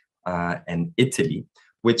France and Italy,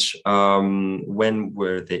 which when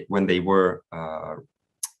they were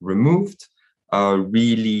removed,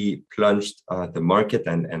 really plunged the market,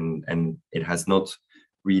 and it has not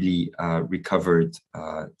really recovered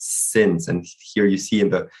since. And here you see in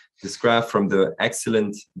this graph from the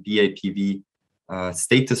excellent BIPV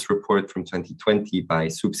status report from 2020 by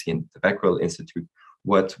SUPSI and the Becquerel Institute,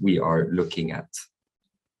 what we are looking at.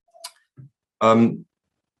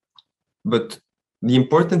 But the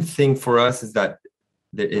important thing for us is that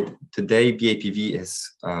today BIPV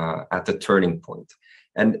is at a turning point.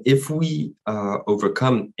 And if we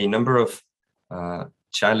overcome a number of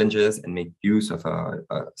challenges and make use of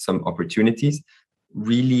some opportunities,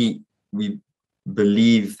 really we're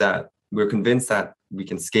convinced that we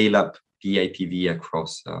can scale up BIPV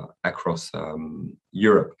across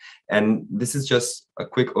Europe. And this is just a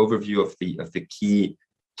quick overview of the key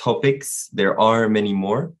topics. There are many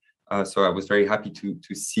more, so I was very happy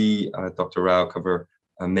to see Dr. Rao cover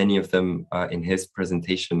many of them in his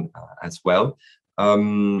presentation as well,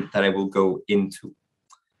 that I will go into.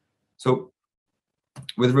 So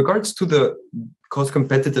with regards to the cost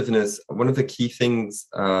competitiveness, one of the key things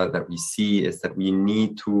that we see is that we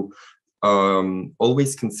need to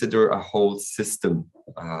always consider a whole system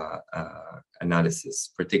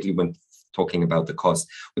analysis, particularly when talking about the cost.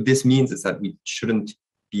 What this means is that we shouldn't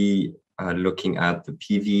be looking at the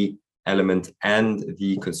PV element and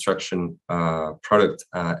the construction product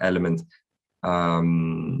element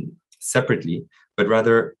separately, but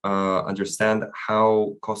rather understand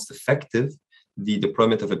how cost-effective the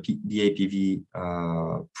deployment of a BIPV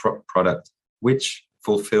product, which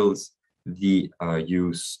fulfills the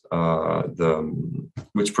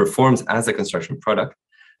which performs as a construction product,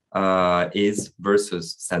 is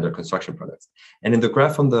versus standard construction products. And in the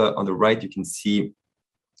graph on the right, you can see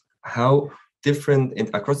how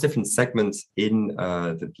across different segments in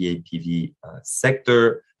the BIPV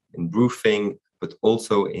sector, in roofing, but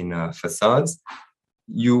also in facades,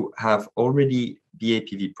 you have already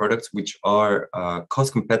BIPV products which are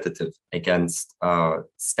cost competitive against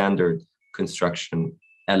standard construction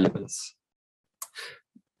elements.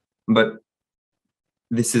 But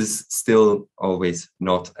this is still always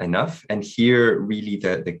not enough. And here really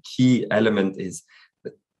the key element is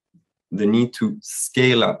the need to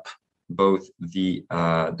scale up both the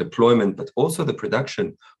deployment, but also the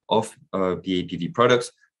production of BIPV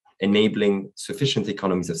products, enabling sufficient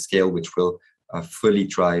economies of scale, which will fully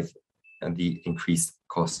drive the increased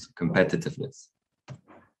cost competitiveness.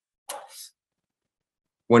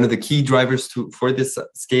 One of the key drivers for this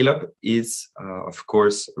scale-up is, of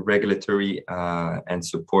course, regulatory and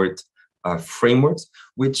support frameworks,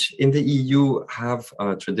 which in the EU have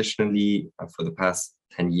traditionally, for the past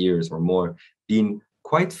 10 years or more, been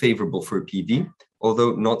quite favorable for PV,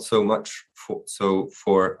 although not so much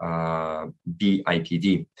for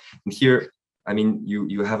BIPV. And here I mean,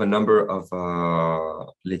 you have a number of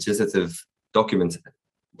legislative documents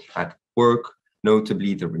at work,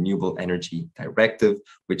 notably the Renewable Energy Directive,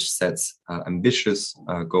 which sets ambitious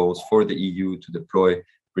goals for the EU to deploy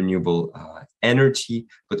renewable energy,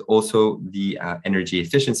 but also the Energy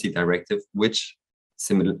Efficiency Directive, which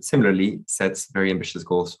similarly sets very ambitious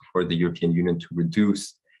goals for the European Union to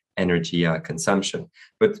reduce energy consumption.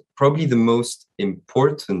 But probably the most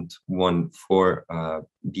important one for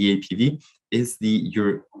BIPV is the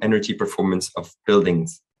Energy Performance of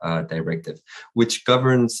Buildings Directive, which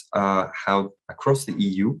governs how across the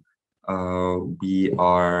EU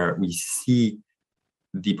we see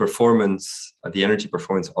the performance, the energy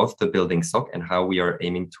performance of the building stock and how we are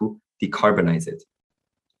aiming to decarbonize it.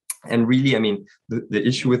 And really, I mean, the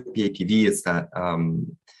issue with BIPV is that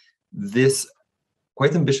this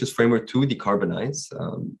quite ambitious framework to decarbonize,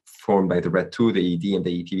 formed by the RED II, the EED, and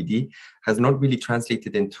the EPVD, has not really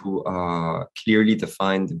translated into clearly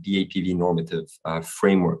defined BIPV normative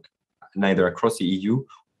framework, neither across the EU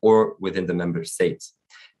or within the member states.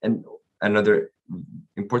 And another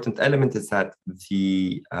important element is that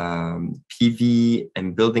the PV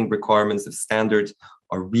and building requirements of standards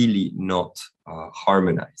are really not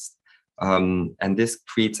harmonized. And this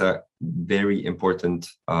creates a very important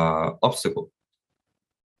obstacle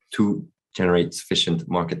to generate sufficient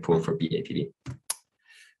market pull for BIPV.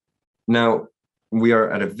 Now, we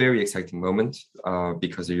are at a very exciting moment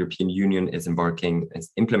because the European Union is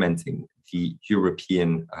implementing the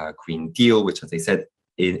European Green Deal, which, as I said,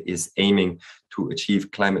 is aiming to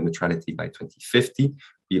achieve climate neutrality by 2050.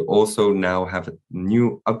 We also now have a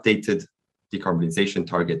new updated decarbonization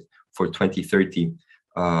target for 2030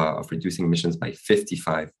 of reducing emissions by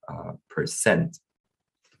 55%.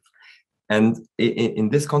 And in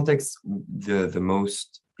this context, the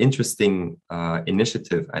most interesting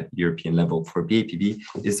initiative at European level for BIPV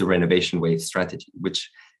is the Renovation Wave strategy, which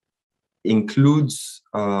includes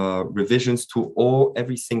revisions to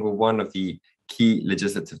every single one of the key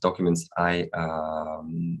legislative documents I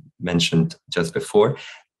mentioned just before,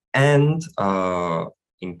 and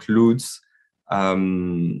includes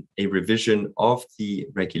a revision of the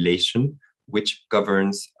regulation which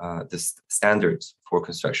governs the standards for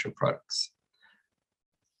construction products.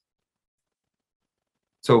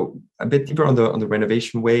 So a bit deeper on the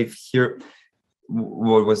renovation wave here,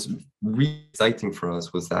 what was really exciting for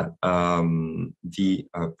us was that the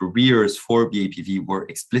barriers for BIPV were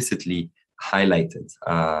explicitly highlighted.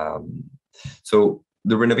 So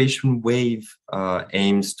the renovation wave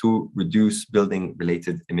aims to reduce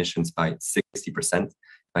building-related emissions by 60%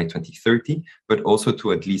 by 2030, but also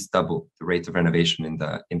to at least double the rate of renovation in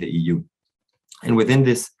the EU. And within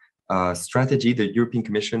this strategy, the European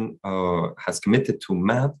Commission has committed to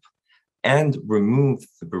map and remove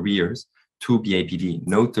the barriers to BIPV,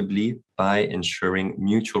 notably by ensuring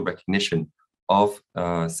mutual recognition of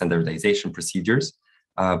standardization procedures,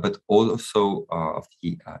 but also of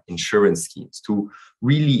the insurance schemes, two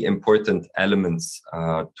really important elements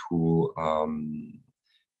to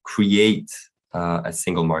create a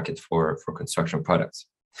single market for construction products.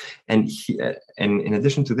 And in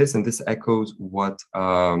addition to this, and this echoes what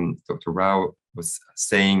Dr. Rao was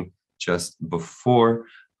saying just before,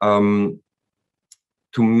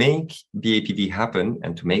 to make BIPV happen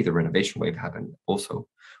and to make the renovation wave happen also,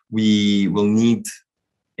 we will need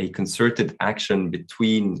a concerted action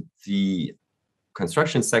between the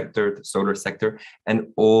construction sector, the solar sector, and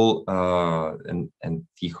all and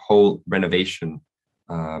the whole renovation,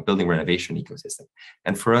 building renovation ecosystem.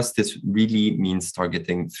 And for us, this really means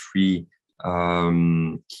targeting three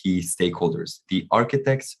key stakeholders: the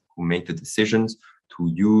architects who make the decisions to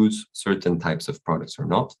use certain types of products or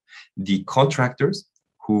not, the contractors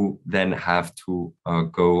who then have to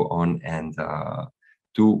go on and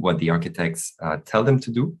do what the architects tell them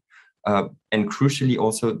to do, and crucially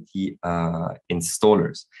also the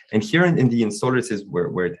installers. And here in the installers is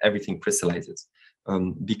where everything crystallizes,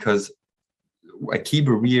 because a key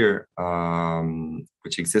barrier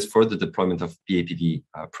which exists for the deployment of BIPV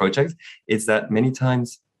projects is that many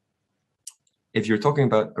times, if you're talking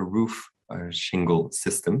about a roof shingle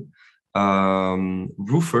system,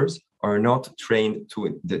 roofers are not trained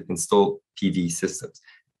to install PV systems.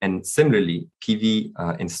 And similarly, PV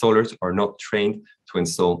installers are not trained to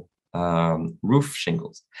install roof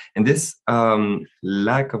shingles. And this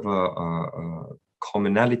lack of a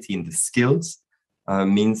commonality in the skills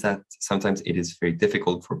means that sometimes it is very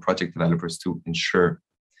difficult for project developers to ensure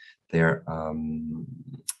their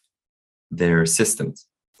systems.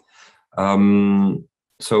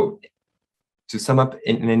 So to sum up,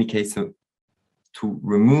 in any case, to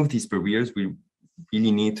remove these barriers, we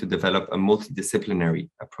really need to develop a multidisciplinary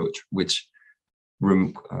approach, which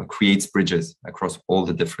creates bridges across all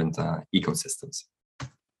the different ecosystems.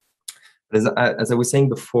 As I was saying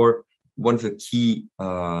before, one of the key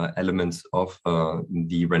elements of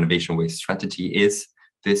the renovation waste strategy is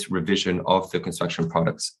this revision of the construction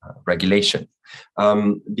products regulation.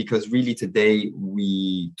 Because really today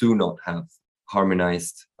we do not have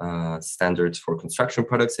harmonized standards for construction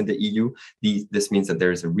products in the EU. This means that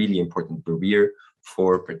there is a really important barrier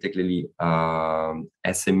for particularly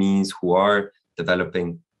SMEs who are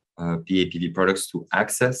developing BIPV products to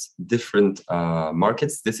access different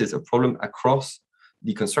markets. This is a problem across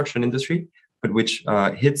the construction industry, but which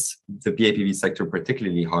hits the BIPV sector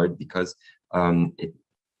particularly hard because it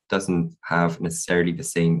doesn't have necessarily the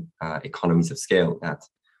same economies of scale that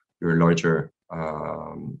your larger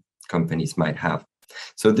companies might have.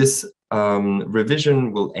 So this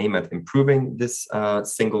revision will aim at improving this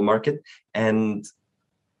single market and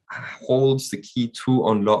holds the key to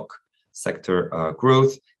unlock sector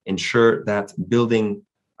growth, ensure that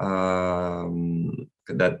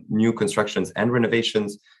that new constructions and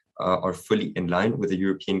renovations are fully in line with the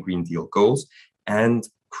European Green Deal goals, and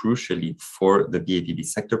crucially for the BIPV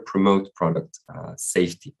sector, promote product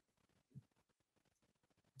safety.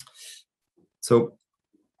 So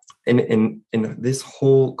in this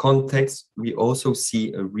whole context, we also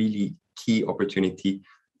see a really key opportunity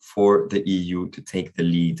for the EU to take the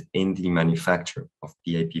lead in the manufacture of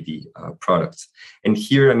BIPV products. And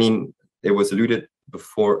here, I mean, it was alluded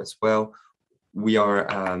before as well, we are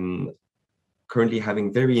currently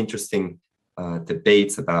having very interesting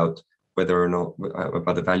debates about whether or not,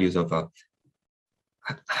 about the values of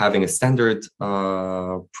having a standard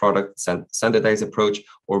product, standardized approach,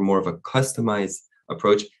 or more of a customized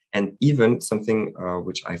approach. And even something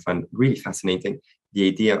which I find really fascinating, the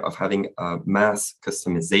idea of having a mass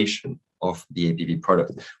customization of the BIPV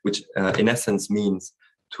product, which in essence means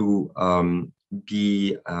to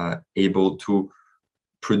be able to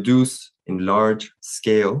produce in large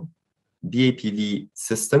scale BIPV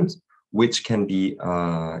systems, which can be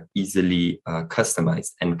easily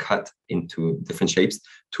customized and cut into different shapes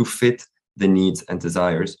to fit the needs and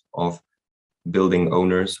desires of building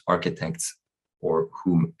owners, architects, or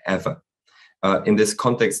whomever. In this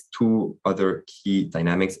context, two other key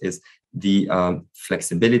dynamics is the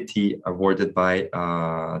flexibility awarded by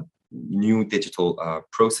new digital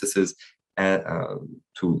processes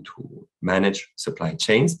to manage supply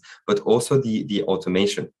chains, but also the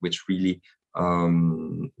automation, which really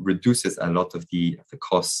reduces a lot of the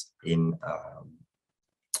costs in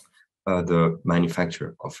the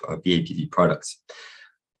manufacture of BIPV products.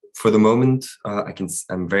 For the moment,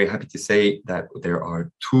 I'm very happy to say that there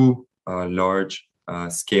are two large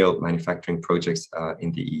scale manufacturing projects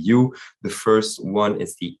in the EU. The first one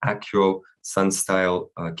is the Accio Sunstyle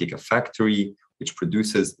Gigafactory, which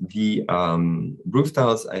produces the roof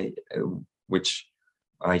tiles, which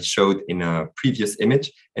I showed in a previous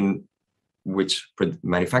image, and which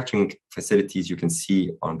manufacturing facilities you can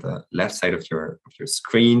see on the left side of your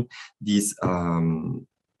screen. These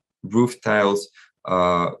roof tiles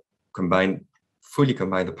fully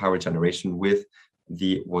combine the power generation with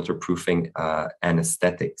the waterproofing and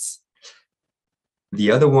aesthetics. The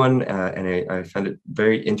other one, and I found it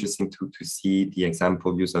very interesting to see the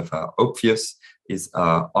example use of Obvious, is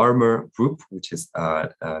Armor Group, which is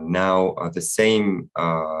now the same,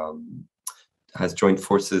 has joined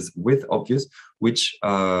forces with Obvious, which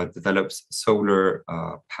develops solar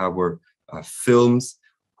power films,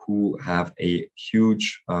 who have a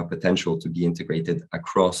huge potential to be integrated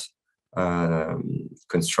across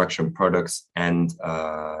construction products and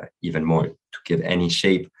even more, to give any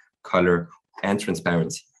shape, color, and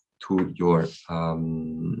transparency to your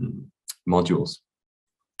modules.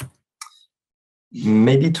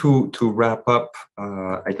 Maybe to wrap up,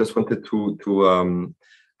 I just wanted to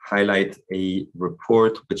highlight a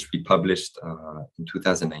report which we published in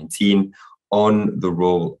 2019 on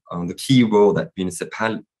the key role that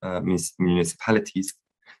municipalities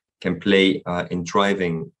can play in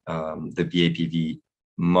driving the BIPV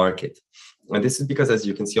market. And this is because, as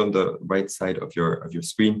you can see on the right side of your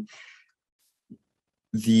screen,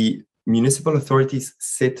 the municipal authorities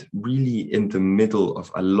sit really in the middle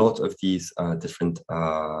of a lot of these different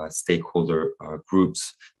stakeholder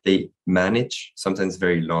groups. They manage sometimes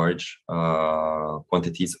very large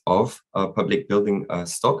quantities of public building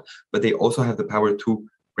stock, but they also have the power to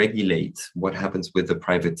regulate what happens with the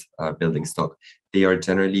private building stock. They are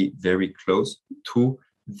generally very close to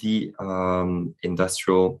the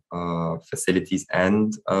industrial facilities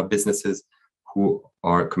and businesses who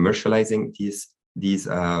are commercializing these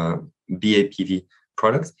BIPV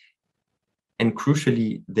products, and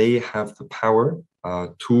crucially, they have the power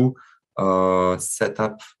to set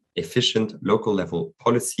up efficient local level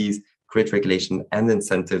policies, create regulation and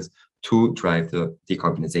incentives to drive the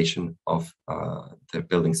decarbonization of the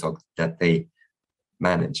building stock that they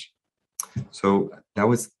manage. So that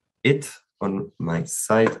was it on my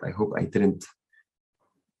side. I hope I didn't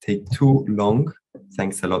take too long.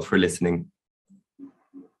 Thanks a lot for listening.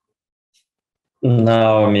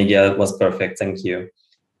 No, Miguel, it was perfect. Thank you.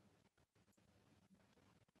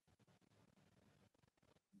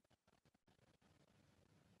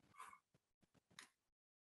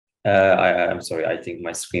 I'm sorry, I think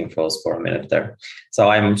my screen froze for a minute there. So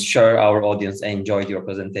I'm sure our audience enjoyed your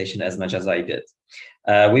presentation as much as I did.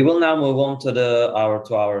 We will now move on to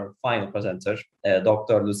our final presenter,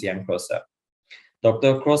 Dr. Lucienne Krosse.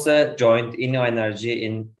 Dr. Krosse joined InnoEnergy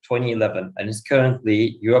in 2011 and is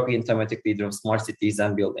currently European Thematic Leader of Smart Cities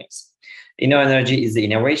and Buildings. InnoEnergy is the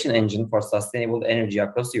innovation engine for sustainable energy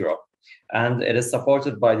across Europe, and it is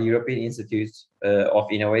supported by the European Institute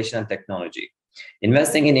of Innovation and Technology,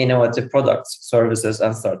 investing in innovative products, services,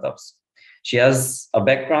 and startups. She has a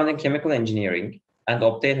background in chemical engineering and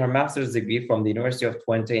obtained her master's degree from the University of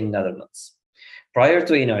Twente in Netherlands. Prior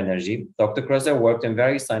to InnoEnergy, Dr. Krosse worked in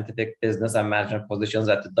various scientific, business, and management positions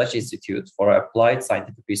at the Dutch Institute for Applied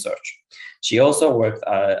Scientific Research. She also worked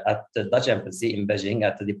at the Dutch Embassy in Beijing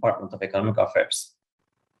at the Department of Economic Affairs.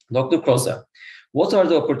 Dr. Krosse, what are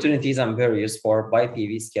the opportunities and barriers for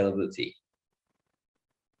BIPV scalability?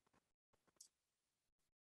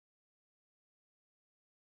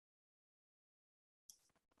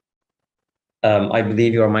 I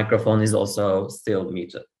believe your microphone is also still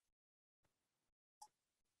muted.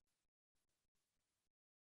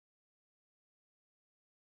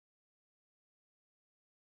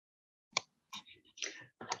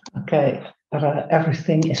 Okay,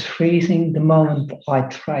 everything is freezing the moment I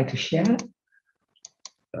try to share.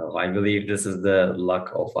 So I believe this is the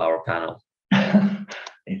luck of our panel.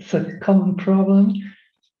 It's a common problem.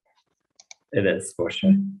 It is, for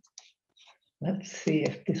sure. Let's see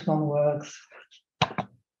if this one works.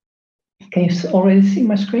 Can you already see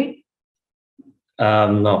my screen?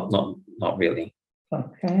 No, not really.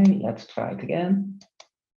 Okay, let's try it again.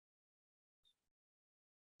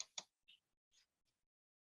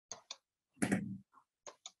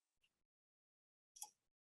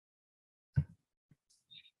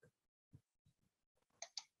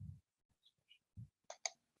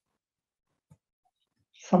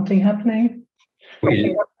 Something happening?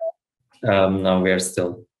 No, we are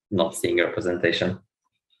still not seeing your presentation.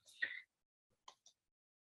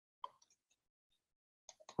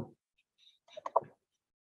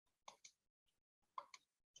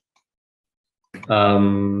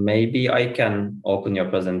 Maybe I can open your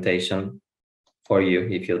presentation for you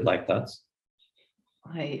if you'd like that.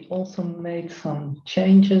 I also made some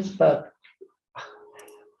changes, but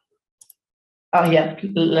oh yeah,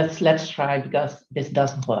 let's try because this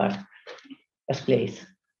doesn't work. Yes, please.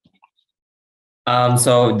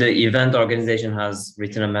 So the event organization has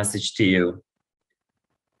written a message to you.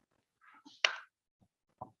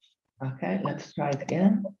 Okay, let's try it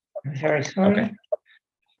again. I'm very sorry. Okay.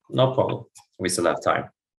 No problem. We still have time.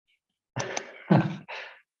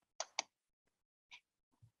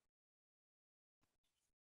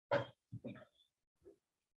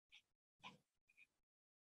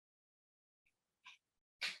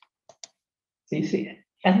 Do you see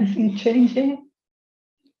anything changing?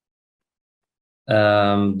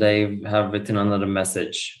 They have written another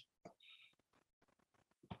message.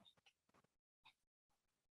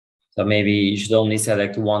 So maybe you should only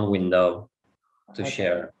select one window to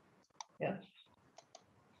share. Yeah.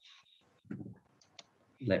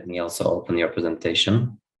 Let me also open your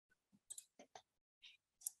presentation.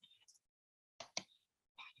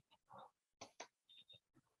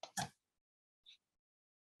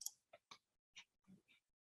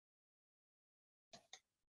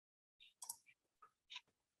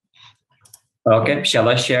 Okay, shall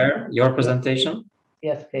I share your presentation?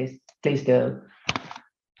 Yes, please do.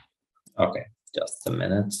 Okay, just a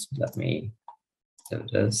minute. Let me do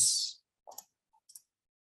this.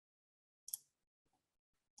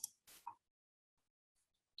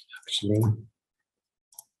 Actually,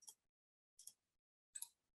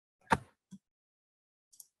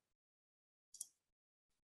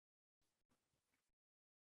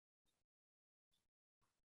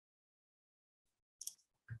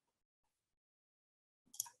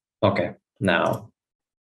 okay, now.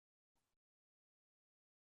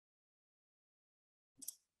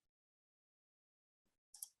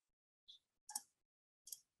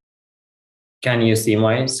 Can you see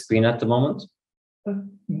my screen at the moment?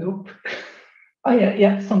 Nope. Oh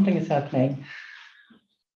yeah, something is happening.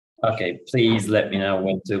 Okay, please let me know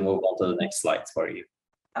when to move on to the next slides for you.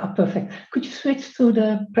 Oh, perfect. Could you switch to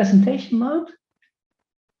the presentation mode?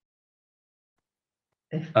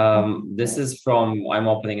 This is from, I'm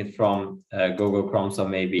opening it from Google Chrome, so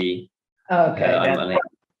maybe Okay,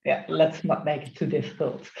 yeah, let's not make it too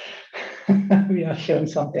difficult. We are showing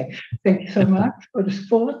something. Thank you so much for the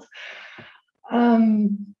support.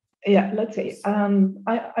 Yeah, let's see.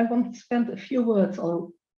 I want to spend a few words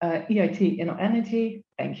on EIT InnoEnergy.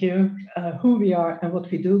 Thank you. Who we are and what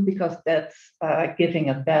we do, because that's giving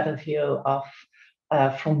a better view of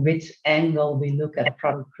from which angle we look at a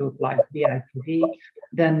product group like BIPV.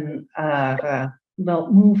 Then,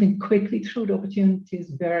 well, moving quickly through the opportunities,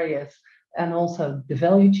 barriers, and also the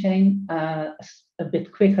value chain a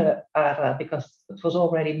bit quicker because it was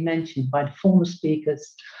already mentioned by the former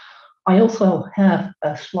speakers. I also have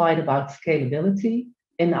a slide about scalability.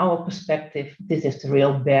 In our perspective, this is the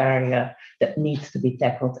real barrier that needs to be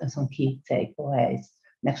tackled and some key takeaways.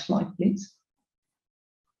 Next slide, please.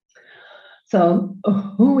 So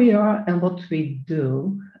who we are and what we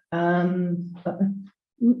do.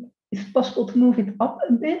 Is it possible to move it up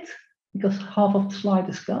a bit? Because half of the slide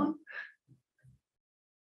is gone.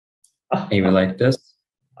 Maybe like this.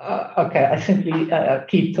 Okay, I simply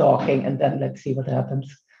keep talking and then let's see what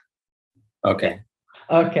happens. Okay.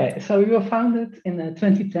 Okay, so we were founded in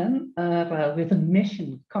 2010 with a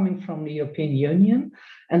mission coming from the European Union,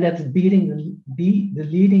 and that's be the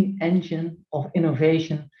leading engine of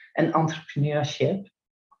innovation and entrepreneurship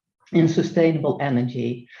in sustainable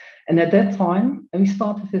energy. And at that time, we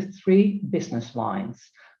started with 3 business lines.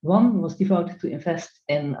 One was devoted to invest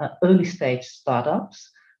in early stage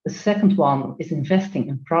startups. The second one is investing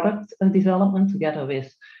in product development together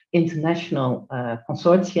with international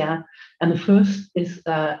consortia. And the first is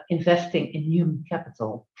investing in human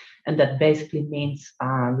capital. And that basically means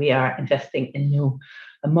we are investing in new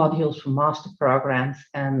modules for master programs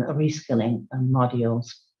and reskilling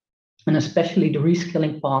modules. And especially the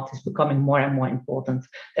reskilling part is becoming more and more important,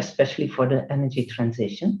 especially for the energy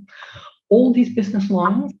transition. All these business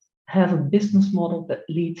lines have a business model that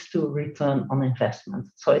leads to a return on investment.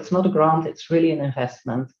 So it's not a grant, it's really an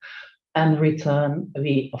investment. And return,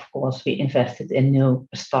 we invested in new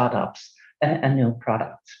startups and new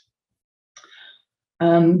products.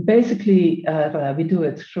 Basically, we do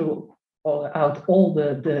it throughout all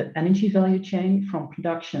the energy value chain, from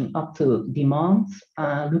production up to demand,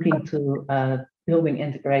 looking to building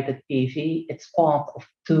integrated PV. It's part of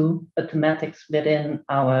 2 thematics within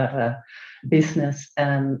our business,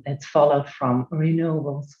 and it's followed from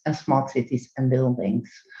renewables and smart cities and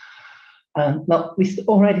buildings. Well, we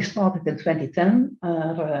already started in 2010.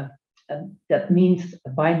 That means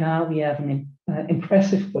by now we have an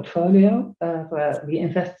impressive portfolio. We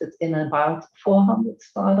invested in about 400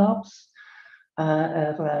 startups,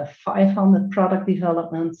 500 product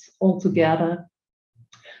developments altogether.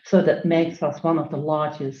 So that makes us one of the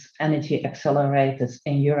largest energy accelerators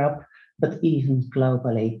in Europe, but even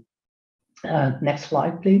globally. Next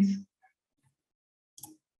slide, please.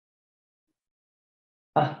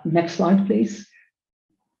 Next slide, please.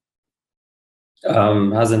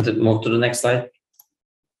 Hasn't it moved to the next slide?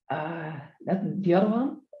 The other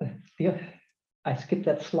one? I skipped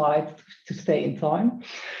that slide to stay in time.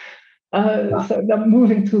 So now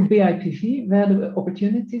moving to BIPV, where the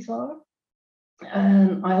opportunities are.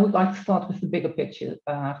 And I would like to start with the bigger picture.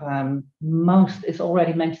 Most is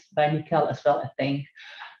already mentioned by Miguel as well, I think.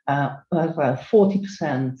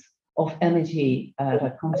 40% of energy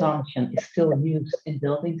consumption is still used in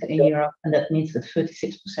buildings in Europe, and that means that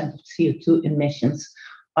 36% of CO2 emissions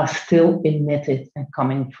are still emitted and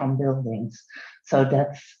coming from buildings. So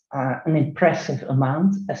that's an impressive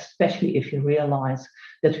amount, especially if you realize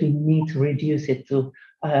that we need to reduce it to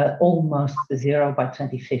almost 0 by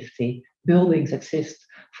 2050. Buildings exist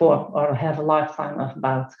for or have a lifetime of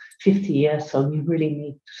about 50 years, so we really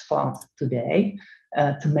need to start today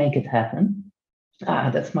to make it happen.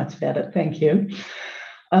 That's much better, thank you.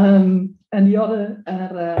 And the other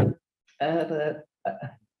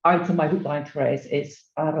item I would like to raise is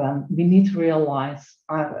we need to realize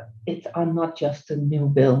it are not just the new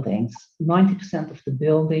buildings. 90% of the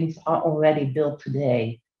buildings are already built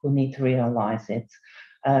today. We need to realize it.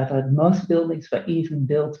 Most buildings were even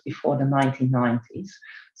built before the 1990s.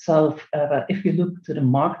 So if you look to the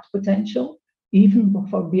market potential, even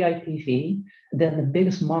for BIPV, then the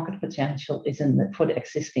biggest market potential is for the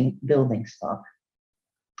existing building stock.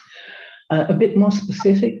 A bit more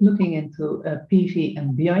specific, looking into PV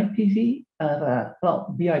and BIPV.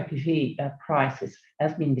 Well, BIPV prices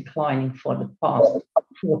have been declining for the past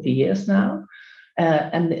 40 years now.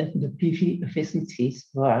 and the PV efficiencies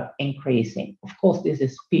were increasing. Of course, this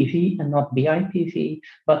is PV and not BIPV,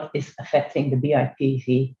 but is affecting the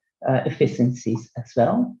BIPV efficiencies as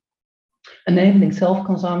well, enabling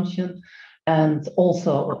self-consumption and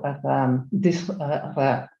also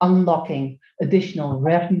unlocking additional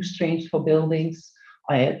revenue streams for buildings.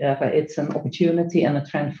 It's an opportunity and a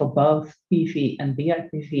trend for both PV and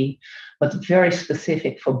BIPV, but very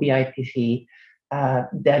specific for BIPV,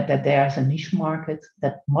 that there's a niche market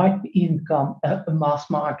that might even become a mass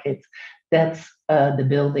market. That's the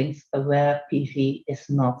buildings where PV is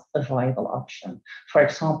not a viable option. For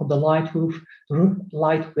example, the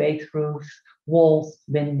lightweight roofs, walls,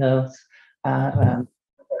 windows, and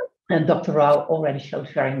Dr. Rao already showed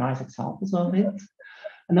very nice examples of it.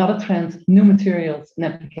 Another trend, new materials and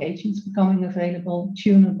applications becoming available,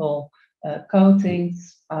 tunable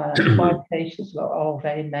coatings, pipe cases were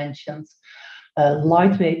already mentioned,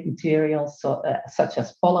 lightweight materials such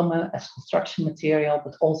as polymer, as construction material,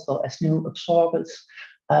 but also as new absorbers.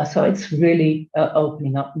 So it's really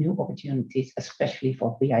opening up new opportunities, especially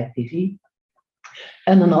for BIPV.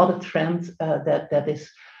 And another trend that is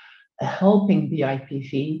helping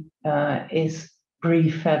BIPV is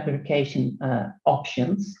prefabrication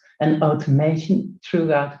options and automation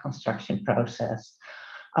throughout the construction process.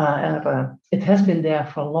 It has been there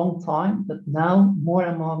for a long time, but now more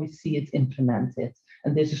and more we see it implemented.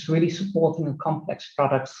 And this is really supporting complex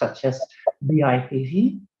products such as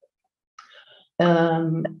BIPV.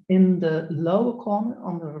 In the lower corner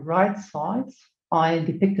on the right side, I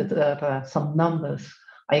depicted some numbers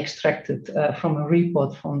I extracted from a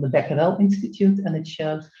report from the Becquerel Institute, and it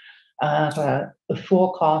showed a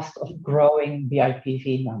forecast of growing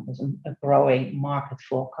BIPV numbers and a growing market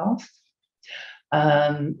forecast.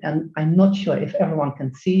 And I'm not sure if everyone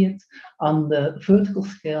can see it. On the vertical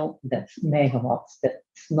scale, that's megawatts.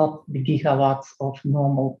 That's not the gigawatts of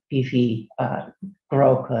normal PV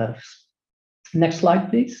growth curves. Next slide,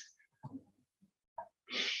 please.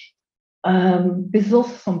 This is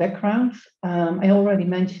also some background. I already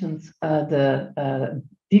mentioned the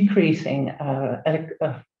decreasing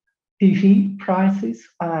PV prices.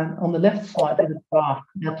 On the left side is a graph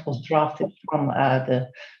that was drafted from the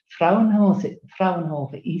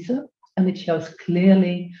Fraunhofer ISE, and it shows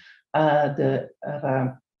clearly the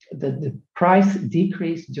price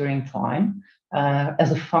decrease during time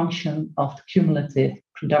as a function of the cumulative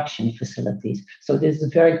production facilities. So this is a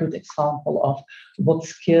very good example of what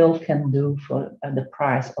scale can do for the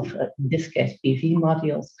price of, in this case, PV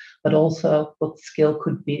modules, but also what scale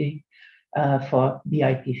could be for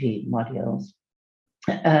BIPV modules.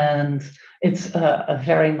 And it's a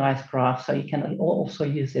very nice graph, so you can also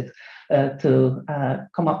use it to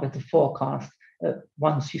come up with the forecast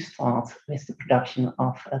once you start with the production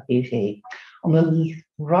of PV. On the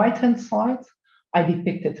right-hand side, I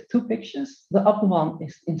depicted two pictures. The upper one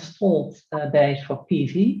is installed base for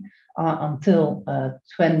PV until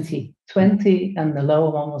 2020, and the lower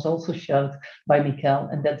one was also showed by Miguel,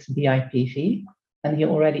 and that's BIPV. And he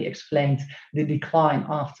already explained the decline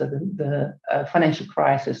after the financial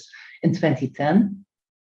crisis in 2010.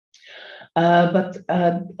 But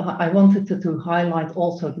I wanted to highlight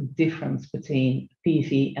also the difference between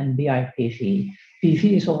PV and BIPV. PV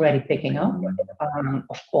is already picking up,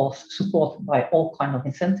 of course, supported by all kinds of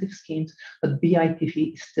incentive schemes, but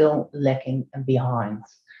BIPV is still lagging behind.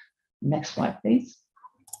 Next slide, please.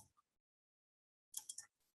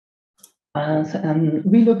 And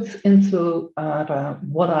we looked into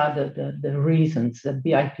what are the reasons that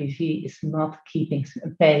BIPV is not keeping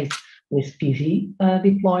pace with PV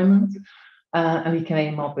deployment. And we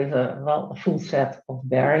came up with a full set of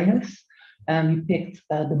barriers. And we picked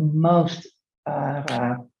the most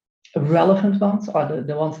relevant ones, or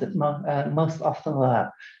the ones that most often were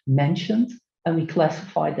mentioned. And we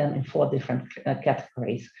classified them in 4 different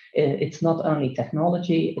categories. It's not only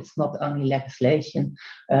technology, it's not only legislation.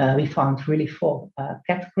 We found really 4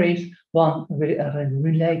 categories. One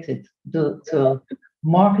related to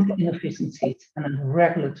market inefficiencies and a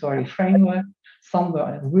regulatory framework. Some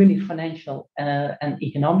were really financial and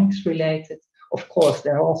economics related. Of course,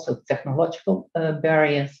 there are also technological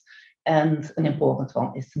barriers. And an important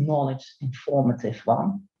one is the knowledge informative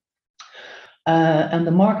one. And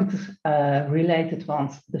the market related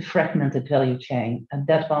ones, the fragmented value chain, and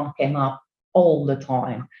that one came up all the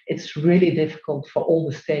time. It's really difficult for all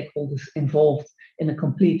the stakeholders involved in a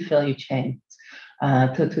complete value chain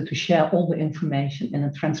to share all the information in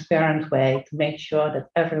a transparent way, to make sure that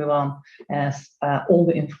everyone has all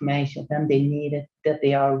the information when they need it, that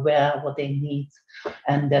they are aware of what they need,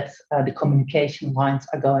 and that the communication lines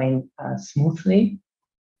are going smoothly.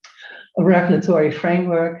 A regulatory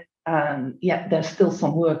framework, yeah, there's still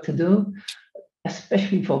some work to do,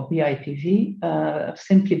 especially for BIPV,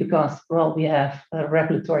 simply because, well, we have a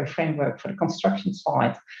regulatory framework for the construction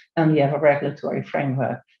side, and we have a regulatory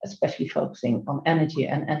framework, especially focusing on energy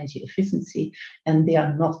and energy efficiency, and they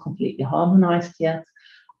are not completely harmonized yet.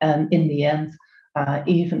 And in the end,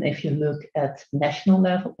 even if you look at national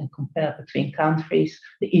level and compare between countries,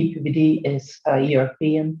 the EPBD is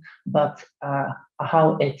European, but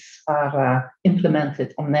how it's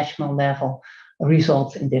implemented on national level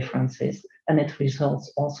results in differences, and it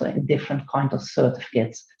results also in different kinds of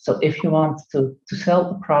certificates. So if you want to sell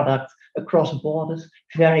a product across borders,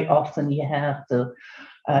 very often you have to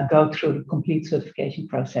go through the complete certification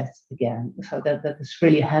process again. So that is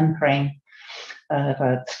really hampering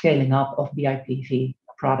scaling up of BIPV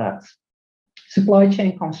products. Supply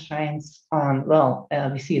chain constraints, well,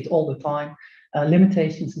 we see it all the time.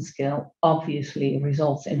 Limitations in scale obviously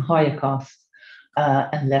results in higher costs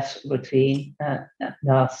and less routine,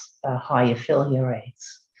 thus higher failure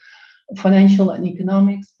rates. Financial and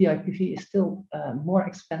economics, BIPV is still more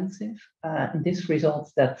expensive, and this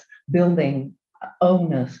results that building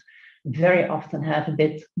owners very often have a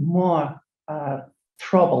bit more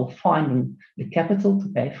trouble finding the capital to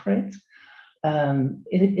pay for it.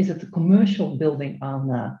 Is it a commercial building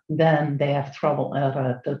owner? Then they have trouble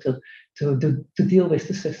to deal with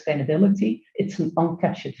the sustainability. It's an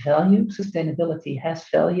uncaptured value. Sustainability has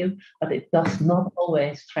value, but it does not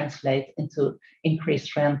always translate into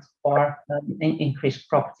increased rent or increased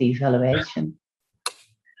property valuation.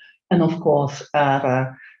 And of course,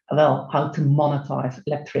 well, how to monetize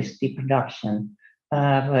electricity production.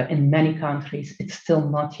 In many countries, it's still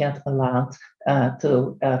not yet allowed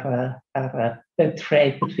to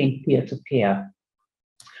trade between peer-to-peer.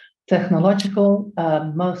 Technological,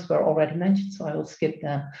 most were already mentioned, so I will skip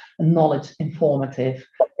them. Knowledge informative.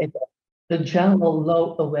 The general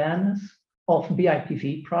low awareness of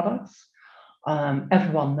BIPV products.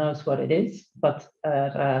 Everyone knows what it is, but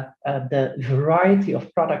the variety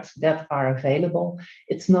of products that are available,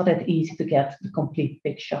 it's not that easy to get the complete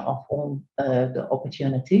picture of all the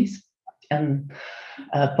opportunities and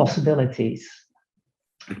possibilities.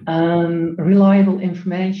 Reliable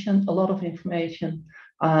information, a lot of information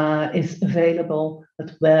is available,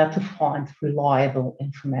 but where to find reliable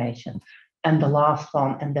information. And the last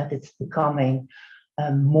one, and that it's becoming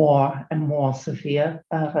more and more severe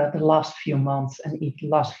the last few months and even the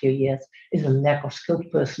last few years, is a lack of skilled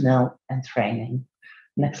personnel and training.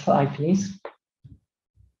 Next slide, please.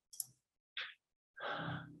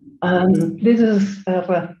 This is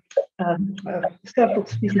several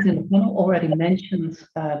speakers in the panel already mentioned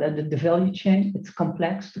the value chain. It's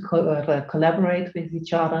complex to collaborate with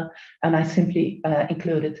each other, and I simply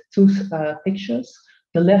included two pictures.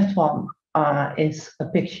 The left one is a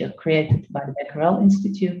picture created by the Becquerel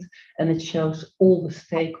Institute, and it shows all the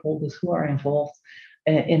stakeholders who are involved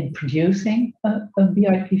in producing a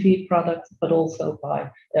BIPV product, but also by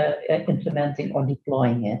implementing or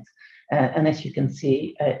deploying it. And as you can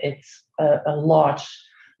see, it's a large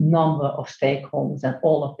number of stakeholders, and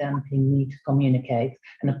all of them need to communicate,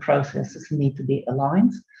 and the processes need to be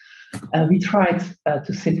aligned. We tried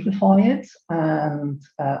to simplify it, and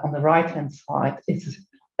on the right-hand side, it's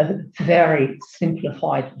a very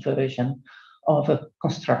simplified version of a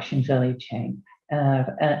construction value chain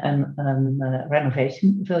and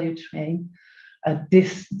renovation value chain.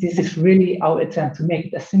 This is really our attempt to make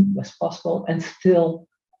it as simple as possible, and still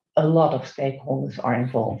a lot of stakeholders are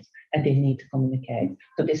involved and they need to communicate.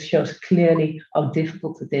 So this shows clearly how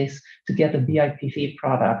difficult it is to get a BIPV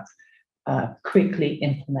product quickly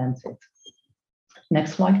implemented.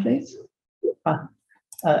 Next slide, please.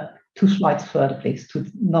 2 slides further, please, to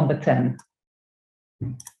number 10.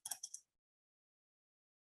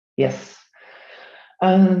 Yes.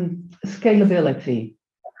 Scalability.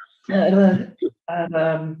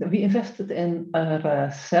 We invested in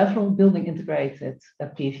several building integrated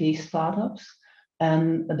PV startups,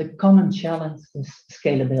 and the common challenge is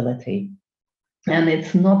scalability. And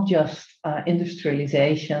it's not just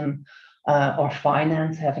industrialization or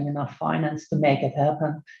finance, having enough finance to make it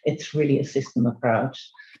happen. It's really a system approach.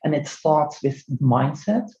 And it starts with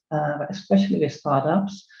mindset, especially with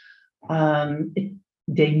startups.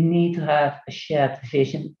 They need to have a shared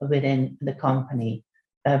vision within the company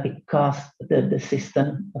because the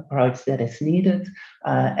system approach that is needed.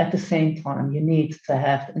 At the same time, you need to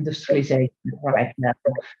have industrialization at the right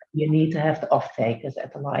level. You need to have the off-takers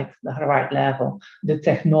at the right level. The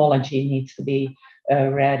technology needs to be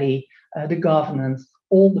ready. The governance,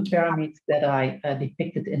 all the parameters that I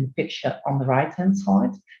depicted in the picture on the right-hand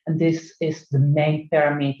side. And this is the main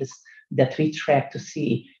parameters that we track to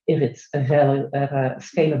see if it's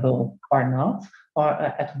scalable or not, or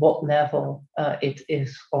at what level it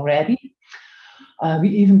is already. We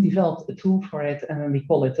even developed a tool for it, and we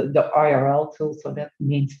call it the IRL tool. So that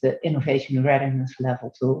means the Innovation Readiness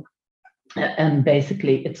Level tool. And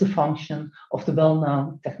basically, it's a function of the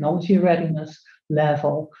well-known technology readiness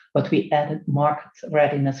level, but we added market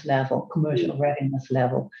readiness level, commercial readiness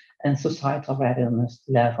level, and societal readiness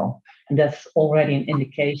level. And that's already an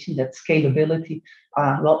indication that scalability,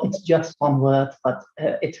 well, it's just one word, but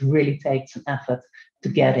it really takes an effort to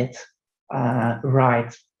get it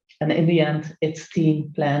right. And in the end, it's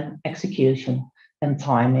team, plan, execution, and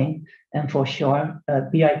timing. And for sure,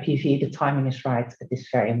 BIPV, the timing is right at this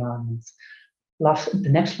very moment. The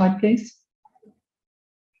next slide, please.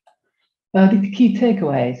 The key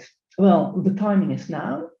takeaways. Well, the timing is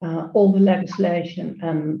now. All the legislation,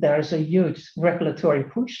 and there is a huge regulatory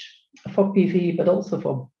push for PV, but also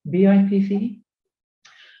for BIPV.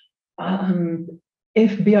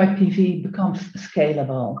 If BIPV becomes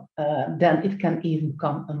scalable, then it can even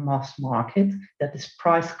become a mass market that is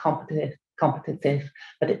price competitive,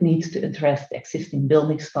 but it needs to address the existing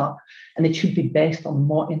building stock, and it should be based on a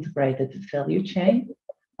more integrated value chain.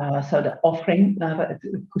 So the offering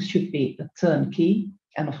should be a turnkey,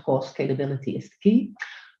 and of course, scalability is the key.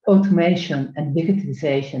 Automation and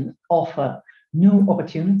digitalization offer new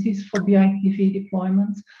opportunities for BIPV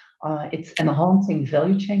deployment. It's enhancing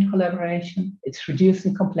value chain collaboration, it's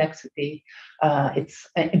reducing complexity, it's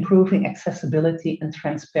improving accessibility and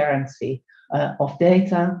transparency of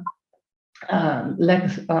data. On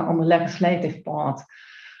the legislative part,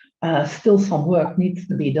 still some work needs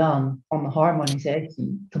to be done on the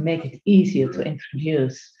harmonization to make it easier to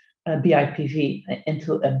introduce BIPV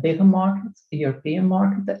into a bigger market, a European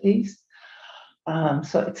market at least.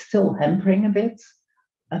 So it's still hampering a bit.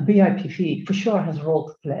 BIPV for sure has a role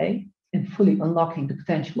to play in fully unlocking the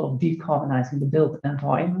potential of decarbonizing the built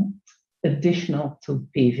environment, additional to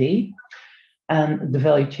PV. And the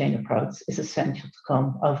value chain approach is essential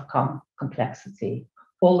to overcome complexity.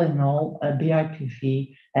 All in all,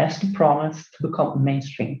 BIPV has the promise to become a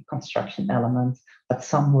mainstream construction element, but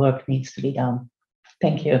some work needs to be done.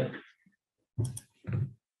 Thank you.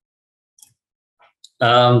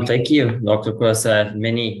 Thank you, Dr. Krosse.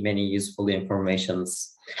 Many useful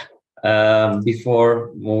informations.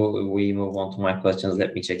 Before we move on to my questions,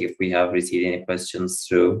 let me check if we have received any questions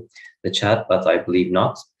through the chat, but I believe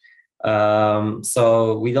not.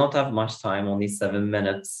 So we don't have much time, only 7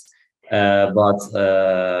 minutes, but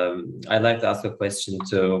I'd like to ask a question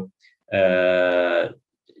to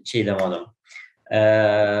Çiğdem Hanım.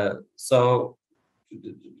 So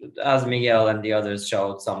as Miguel and the others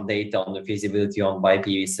showed some data on the feasibility on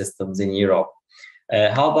BIPV systems in Europe,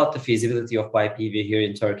 how about the feasibility of BIPV here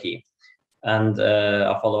in Turkey? And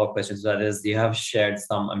a follow-up question to that is, you have shared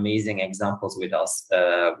some amazing examples with us,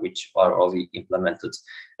 which are already implemented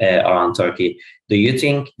around Turkey. Do you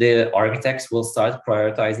think the architects will start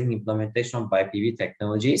prioritizing implementation of BIPV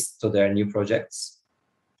technologies to their new projects?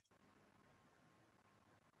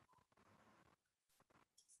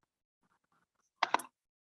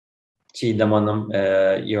 Çiğdem Hanım,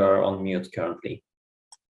 you are on mute currently.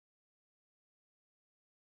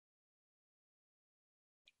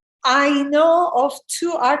 I know of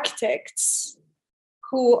 2 architects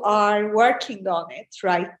who are working on it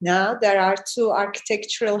right now. There are 2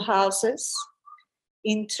 architectural houses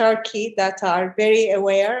in Turkey that are very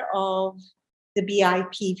aware of the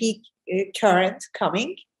BIPV current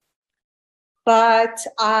coming. But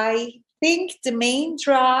I think the main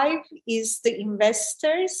drive is the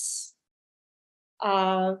investors,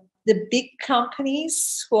 the big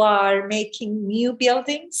companies who are making new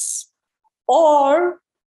buildings, or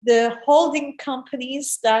the holding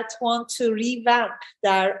companies that want to revamp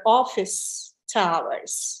their office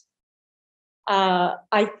towers.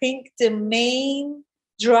 I think the main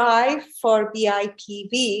drive for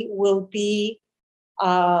BIPV will be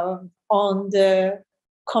on the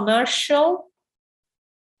commercial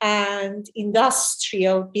and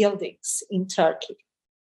industrial buildings in Turkey.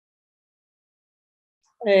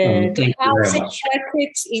 The housing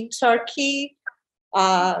market in Turkey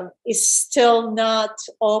is still not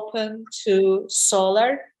open to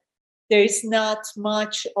solar. There is not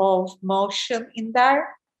much of motion in there.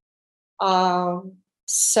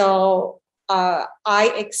 So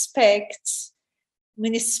I expect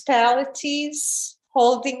municipalities,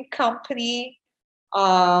 holding company,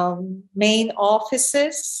 main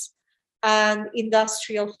offices, and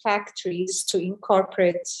industrial factories to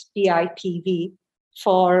incorporate BIPV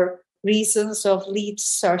for reasons of LEED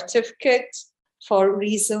certificate, for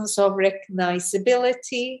reasons of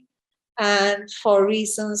recognizability, and for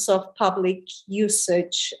reasons of public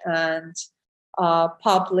usage and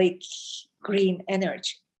public green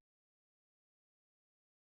energy.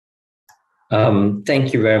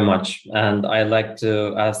 Thank you very much. And I'd like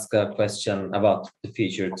to ask a question about the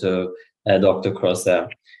future to Dr. Krosse.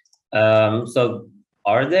 So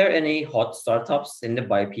are there any hot startups in the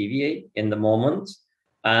BIPV in the moment?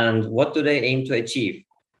 And what do they aim to achieve?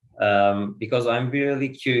 Because I'm really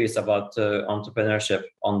curious about entrepreneurship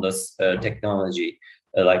on this technology.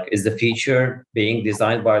 Like, is the future being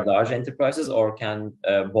designed by large enterprises, or can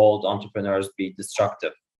bold entrepreneurs be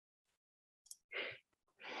destructive?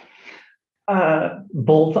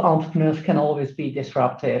 Bold entrepreneurs can always be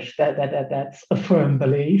disruptive. That's a firm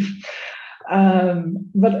belief.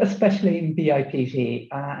 But especially in BIPV,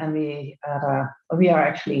 and we are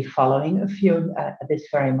actually following a few at this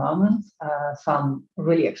very moment. Some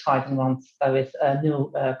really exciting ones with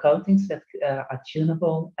new coatings that are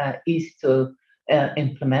tunable, easy to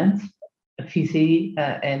implement. VZ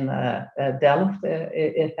in Delft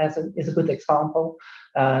is a good example.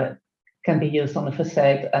 Can be used on the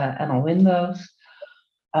facade and on windows.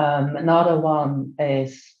 Another one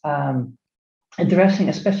is addressing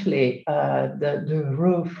especially the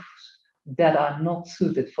roofs that are not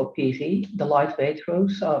suited for PV, the lightweight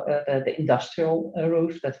roofs, the industrial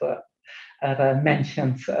roofs that were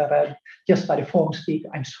mentioned just by the former speaker.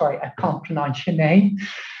 I'm sorry, I can't pronounce your name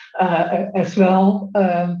as well.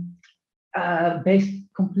 Based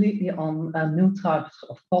completely on new types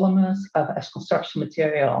of polymers as construction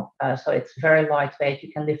material. So it's very lightweight.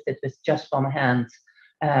 You can lift it with just one hand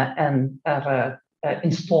and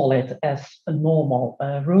install it as a normal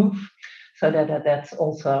roof. So that's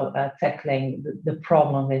also tackling the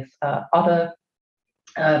problem with other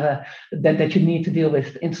that you need to deal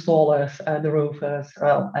with installers, the roofers,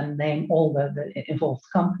 and name all the involved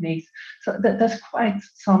companies. So there's quite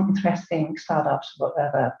some interesting startups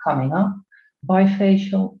coming up.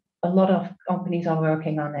 Bifacial, a lot of companies are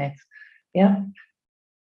working on it. Yeah.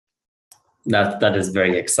 That is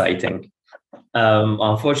very exciting.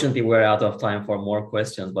 Unfortunately, we're out of time for more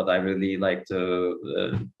questions, but I really like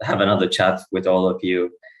to have another chat with all of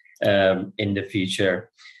you in the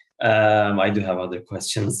future. I do have other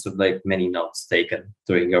questions, with like many notes taken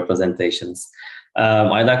during your presentations.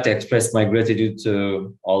 I'd like to express my gratitude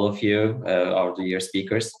to all of you, our dear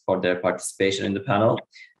speakers, for their participation in the panel.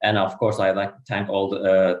 And of course, I'd like to thank all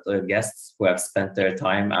the guests who have spent their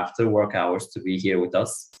time after work hours to be here with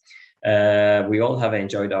us. We all have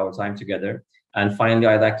enjoyed our time together. And finally,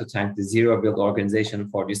 I'd like to thank the Zero Build organization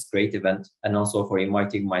for this great event, and also for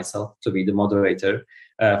inviting myself to be the moderator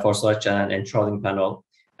for such an enthralling panel,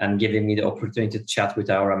 and giving me the opportunity to chat with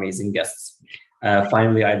our amazing guests.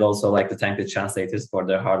 Finally, I'd also like to thank the translators for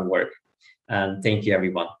their hard work. And thank you,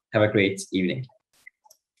 everyone. Have a great evening.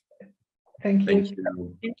 Thank you. Thank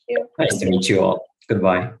you. Nice to meet you all.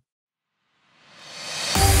 Goodbye.